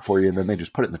 they shop for you, and then they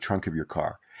just put it in the trunk of your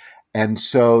car. And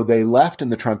so they left in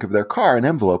the trunk of their car an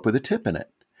envelope with a tip in it.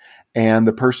 And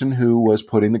the person who was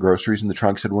putting the groceries in the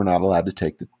trunk said, we're not allowed to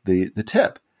take the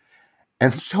tip.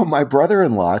 And so my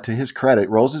brother-in-law, to his credit,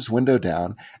 rolls his window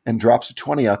down and drops a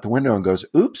 20 out the window and goes,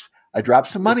 oops, I dropped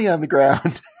some money on the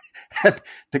ground. And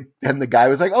the guy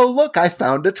was like, "Oh, look, I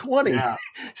found a 20." Yeah.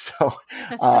 So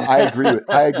I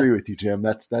agree with you, Jim.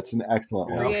 That's an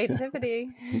excellent one. Creativity.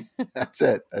 That's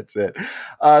it.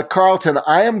 Carlton,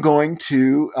 I am going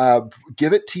to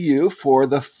give it to you for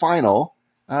the final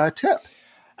tip.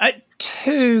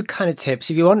 2 kind of tips.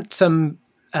 If you want some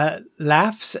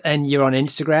laughs and you're on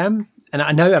Instagram, and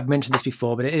I know I've mentioned this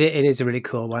before, but it is a really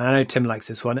cool one. I know Tim likes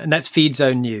this one, and that's Feed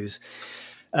Zone News.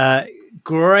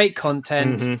 Great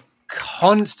content,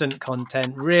 constant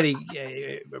content, really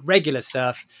regular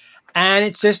stuff. And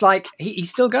it's just like, he's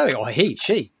still going, or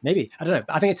she, maybe. I don't know.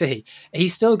 I think it's a he.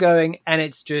 He's still going, and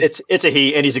it's just... It's a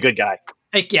he, and he's a good guy.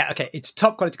 Okay. It's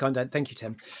top quality content. Thank you,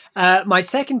 Tim. My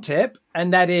second tip,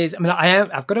 and that is,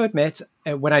 I've got to admit,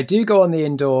 when I do go on the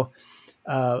indoor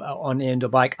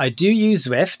bike, I do use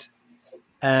Zwift,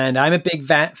 and I'm a big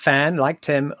fan, like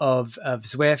Tim, of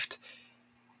Zwift.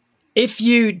 If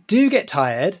you do get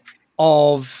tired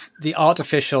of the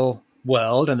artificial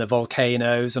world and the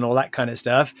volcanoes and all that kind of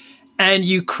stuff, and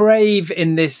you crave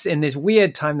in this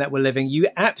weird time that we're living, you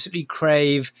absolutely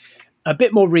crave a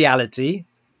bit more reality,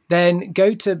 then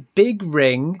go to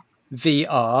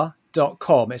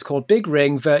bigringvr.com. It's called Big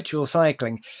Ring Virtual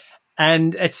Cycling.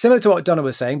 And it's similar to what Donna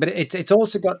was saying, but it's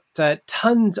also got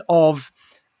tons of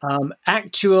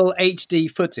actual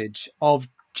HD footage of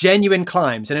genuine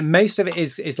climbs, and most of it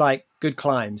is like good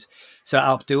climbs. So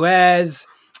Alpe d'Huez,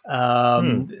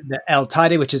 the El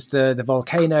Teide, which is the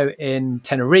volcano in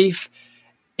Tenerife.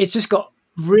 It's just got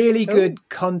really good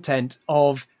content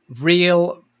of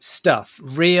real stuff,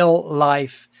 real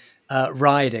life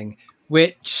riding,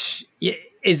 which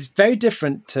is very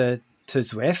different to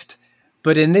Zwift.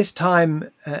 But in this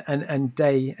time and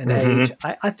day and age,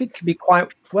 I think can be quite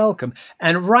welcome.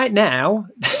 And right now,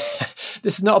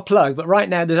 this is not a plug, but right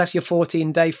now there's actually a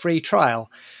 14-day free trial.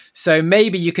 So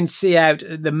maybe you can see out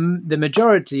the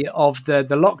majority of the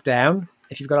lockdown,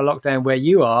 if you've got a lockdown where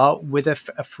you are, with a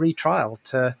free trial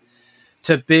to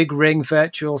Big Ring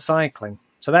Virtual Cycling.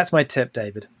 So that's my tip,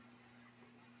 David.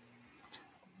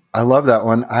 I love that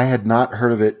one. I had not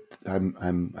heard of it.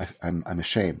 I'm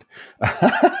ashamed.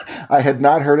 I had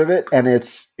not heard of it, and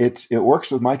it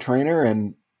works with my trainer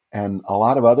and a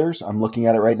lot of others. I'm looking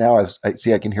at it right now. I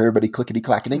see I can hear everybody clickety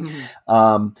clacketing.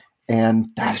 And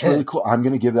that's really cool. I'm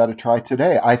going to give that a try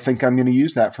today. I think I'm going to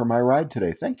use that for my ride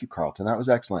today. Thank you, Carlton. That was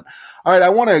excellent. All right. I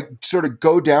want to sort of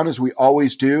go down as we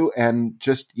always do and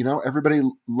just, everybody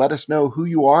let us know who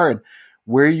you are and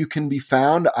where you can be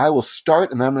found. I will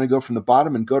start, and then I'm going to go from the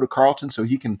bottom and go to Carlton so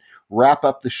he can wrap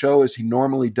up the show as he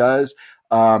normally does.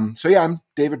 I'm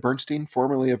David Bernstein,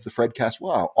 formerly of the Fredcast,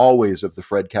 always of the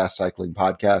Fredcast Cycling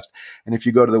Podcast. And if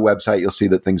you go to the website, you'll see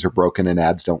that things are broken and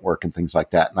ads don't work and things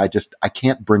like that. And I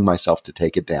can't bring myself to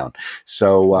take it down.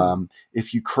 So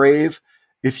if you crave,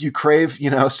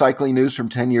 cycling news from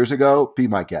 10 years ago, be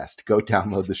my guest. Go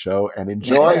download the show and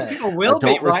enjoy. People will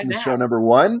don't listen to show number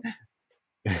one.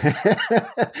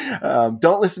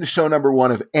 Don't listen to show number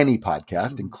one of any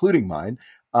podcast, including mine.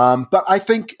 But I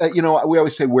think, we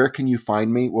always say, where can you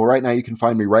find me? Well, right now you can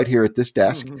find me right here at this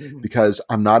desk because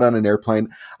I'm not on an airplane.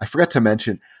 I forgot to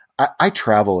mention, I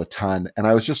travel a ton, and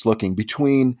I was just looking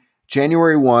between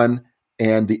January 1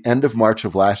 and the end of March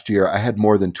of last year, I had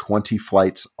more than 20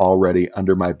 flights already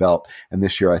under my belt. And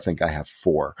this year, I think I have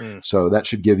 4. So that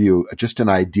should give you just an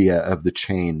idea of the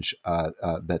change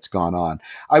that's gone on.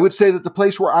 I would say that the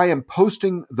place where I am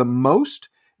posting the most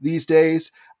these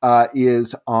days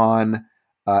is on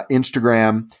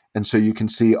Instagram. And so you can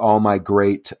see all my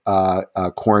great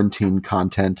quarantine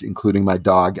content, including my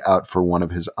dog out for one of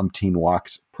his umpteen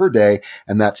walks per day.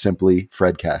 And that's simply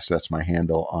Fredcast. That's my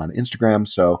handle on Instagram.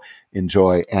 So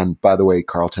enjoy. And by the way,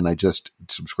 Carlton, I just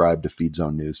subscribed to Feed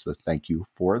Zone News. So thank you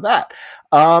for that.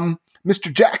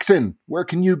 Mr. Jackson, where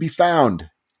can you be found?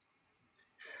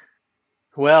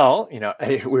 Well,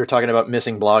 we were talking about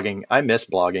missing blogging. I miss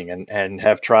blogging and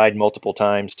have tried multiple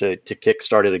times to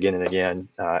kickstart it again and again,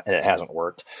 and it hasn't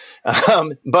worked.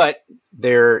 But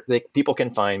people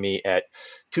can find me at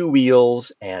 2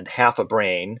 Wheels and Half a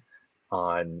Brain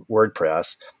on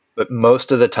WordPress. But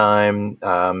most of the time,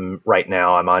 right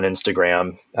now, I'm on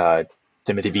Instagram,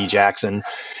 Timothy V. Jackson,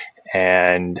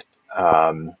 and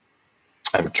I'm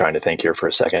trying to think here for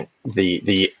a second.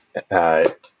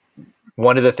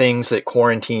 One of the things that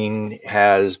quarantine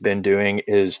has been doing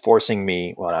is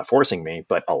not forcing me,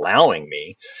 but allowing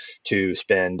me to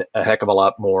spend a heck of a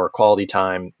lot more quality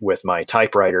time with my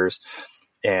typewriters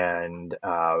and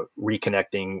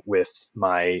reconnecting with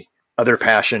my other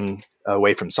passion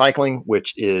away from cycling,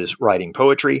 which is writing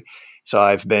poetry. So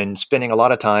I've been spending a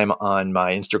lot of time on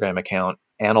my Instagram account,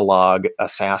 Analog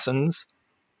Assassins.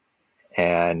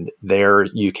 And there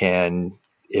you can,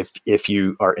 if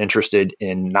you are interested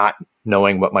in not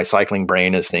knowing what my cycling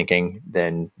brain is thinking,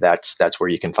 then that's where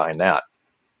you can find that.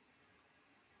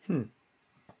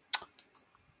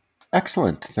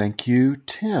 Excellent. Thank you,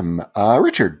 Tim.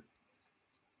 Richard.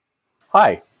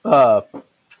 Hi. The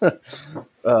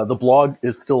blog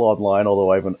is still online,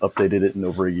 although I haven't updated it in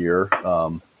over a year.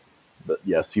 But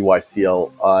yeah,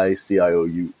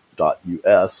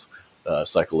 cycliciou.us,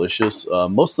 Cyclicious.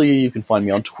 Mostly you can find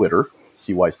me on Twitter,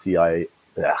 CYCI.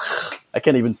 I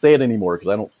can't even say it anymore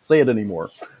because I don't say it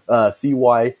anymore.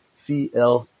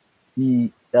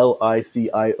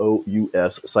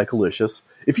 CYCLELICIOUS, Cyclicious.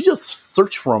 If you just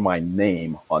search for my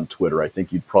name on Twitter, I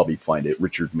think you'd probably find it,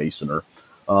 Richard Masoner.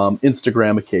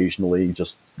 Instagram occasionally,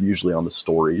 just usually on the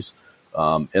stories.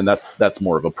 And that's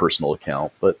more of a personal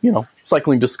account. But,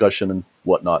 cycling discussion and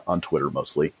whatnot on Twitter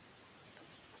mostly.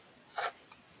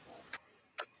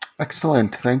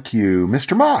 Excellent. Thank you.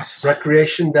 Mr. Moss.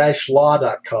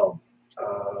 Recreation-law.com.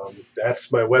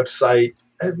 That's my website.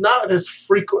 Not as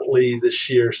frequently this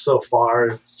year so far.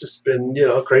 It's just been,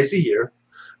 a crazy year.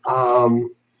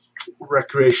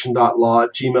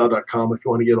 Recreation.law@gmail.com if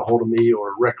you want to get a hold of me,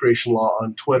 or recreation-law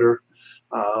on Twitter.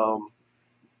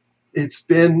 It's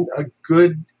been a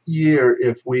good year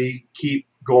if we keep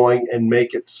going and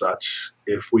make it such.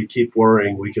 If we keep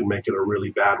worrying, we can make it a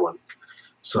really bad one.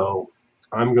 So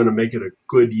I'm going to make it a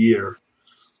good year.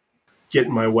 Get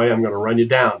in my way, I'm going to run you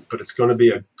down, but it's going to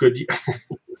be a good year.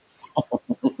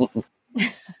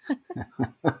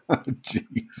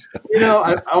 Jeez.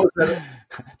 I was at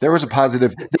There was a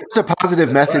positive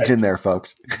message right. in there,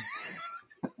 folks.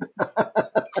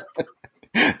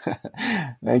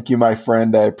 Thank you, my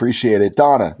friend. I appreciate it.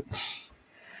 Donna.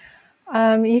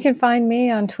 You can find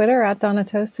me on Twitter at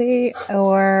Donatosi,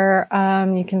 or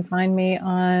you can find me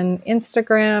on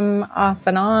Instagram off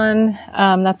and on.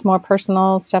 That's more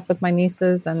personal stuff with my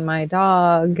nieces and my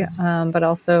dog, but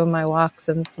also my walks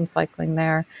and some cycling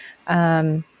there.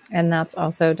 And that's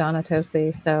also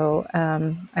Donatosi. So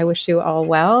I wish you all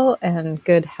well and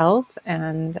good health.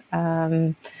 And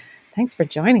thanks for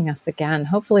joining us again.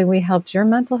 Hopefully we helped your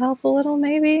mental health a little,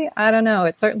 maybe. I don't know.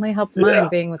 It certainly helped mine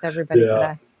being with everybody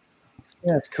today.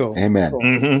 Yeah, that's cool. Amen.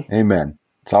 Mm-hmm. Amen.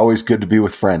 It's always good to be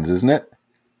with friends, isn't it?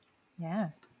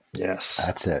 Yes. Yes.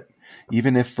 That's it.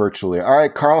 Even if virtually. All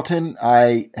right, Carlton,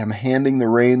 I am handing the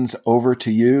reins over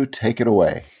to you. Take it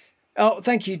away. Oh,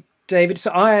 thank you, David. So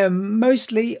I am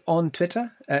mostly on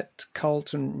Twitter at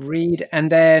Carlton Reid.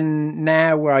 And then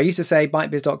now where I used to say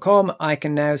bytebiz.com, I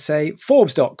can now say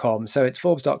Forbes.com. So it's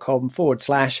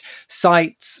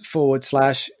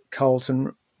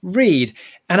Forbes.com/sites/Carlton Reid.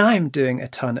 And I'm doing a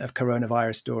ton of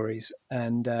coronavirus stories.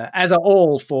 And as are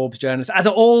all Forbes journalists, as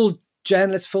are all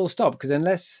journalists full stop, because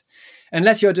unless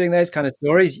you're doing those kind of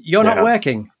stories, you're not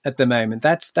working at the moment.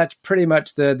 That's pretty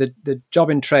much the job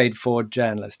in trade for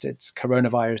journalists. It's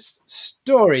coronavirus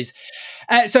stories.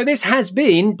 So this has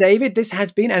been, David,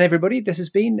 and everybody, this has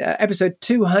been episode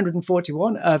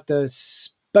 241 of the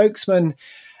Spokesman.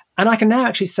 And I can now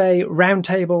actually say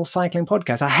Roundtable Cycling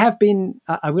Podcast. I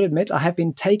will admit, I have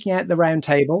been taking out the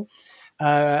Roundtable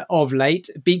of late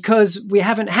because we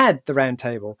haven't had the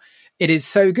Roundtable. It is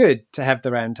so good to have the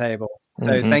Roundtable.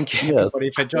 So thank you, everybody,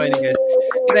 for joining us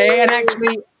today and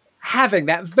actually having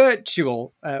that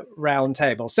virtual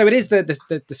Roundtable. So it is the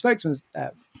Spokesman's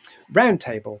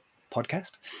Roundtable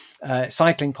podcast,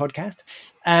 cycling podcast.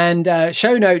 And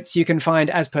show notes you can find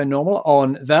as per normal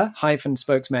on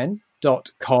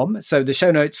the-spokesmen.com. So the show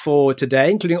notes for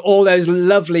today, including all those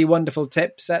lovely, wonderful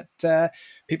tips that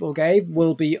people gave,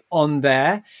 will be on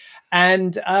there.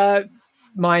 And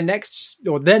their next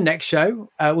show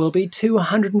will be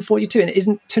 242. And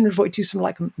isn't 242 some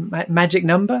like magic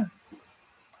number?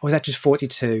 Or is that just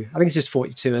 42? I think it's just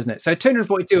 42, isn't it? So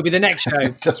 242 will be the next show.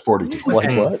 Just 42.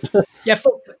 Like what? Yeah,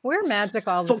 we're magic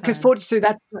all the time. Because 42,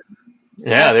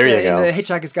 Yeah, there you go. In the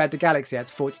Hitchhiker's Guide to the Galaxy,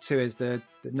 that's 42 is the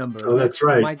number. Oh, that's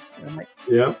right.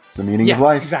 Yeah. It's the meaning of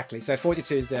life. Exactly. So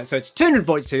 42 is there. So it's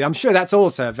 242. I'm sure that's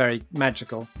also a very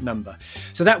magical number.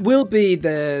 So that will be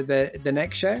the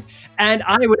next show. And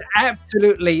I would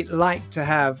absolutely like to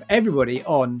have everybody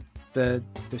on the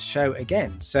show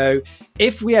again. So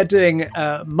if we are doing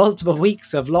multiple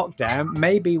weeks of lockdown,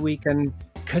 maybe we can,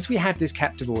 because we have this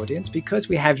captive audience, because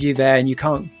we have you there and you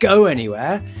can't go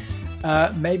anywhere,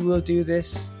 maybe we'll do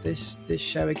this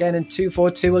show again, and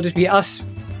 242 will just be us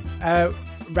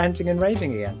ranting and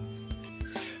raving again.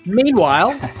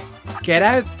 Meanwhile, get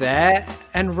out there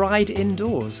and ride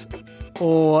indoors,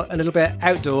 or a little bit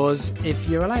outdoors if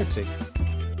you're allowed to.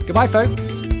 Goodbye,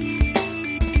 folks.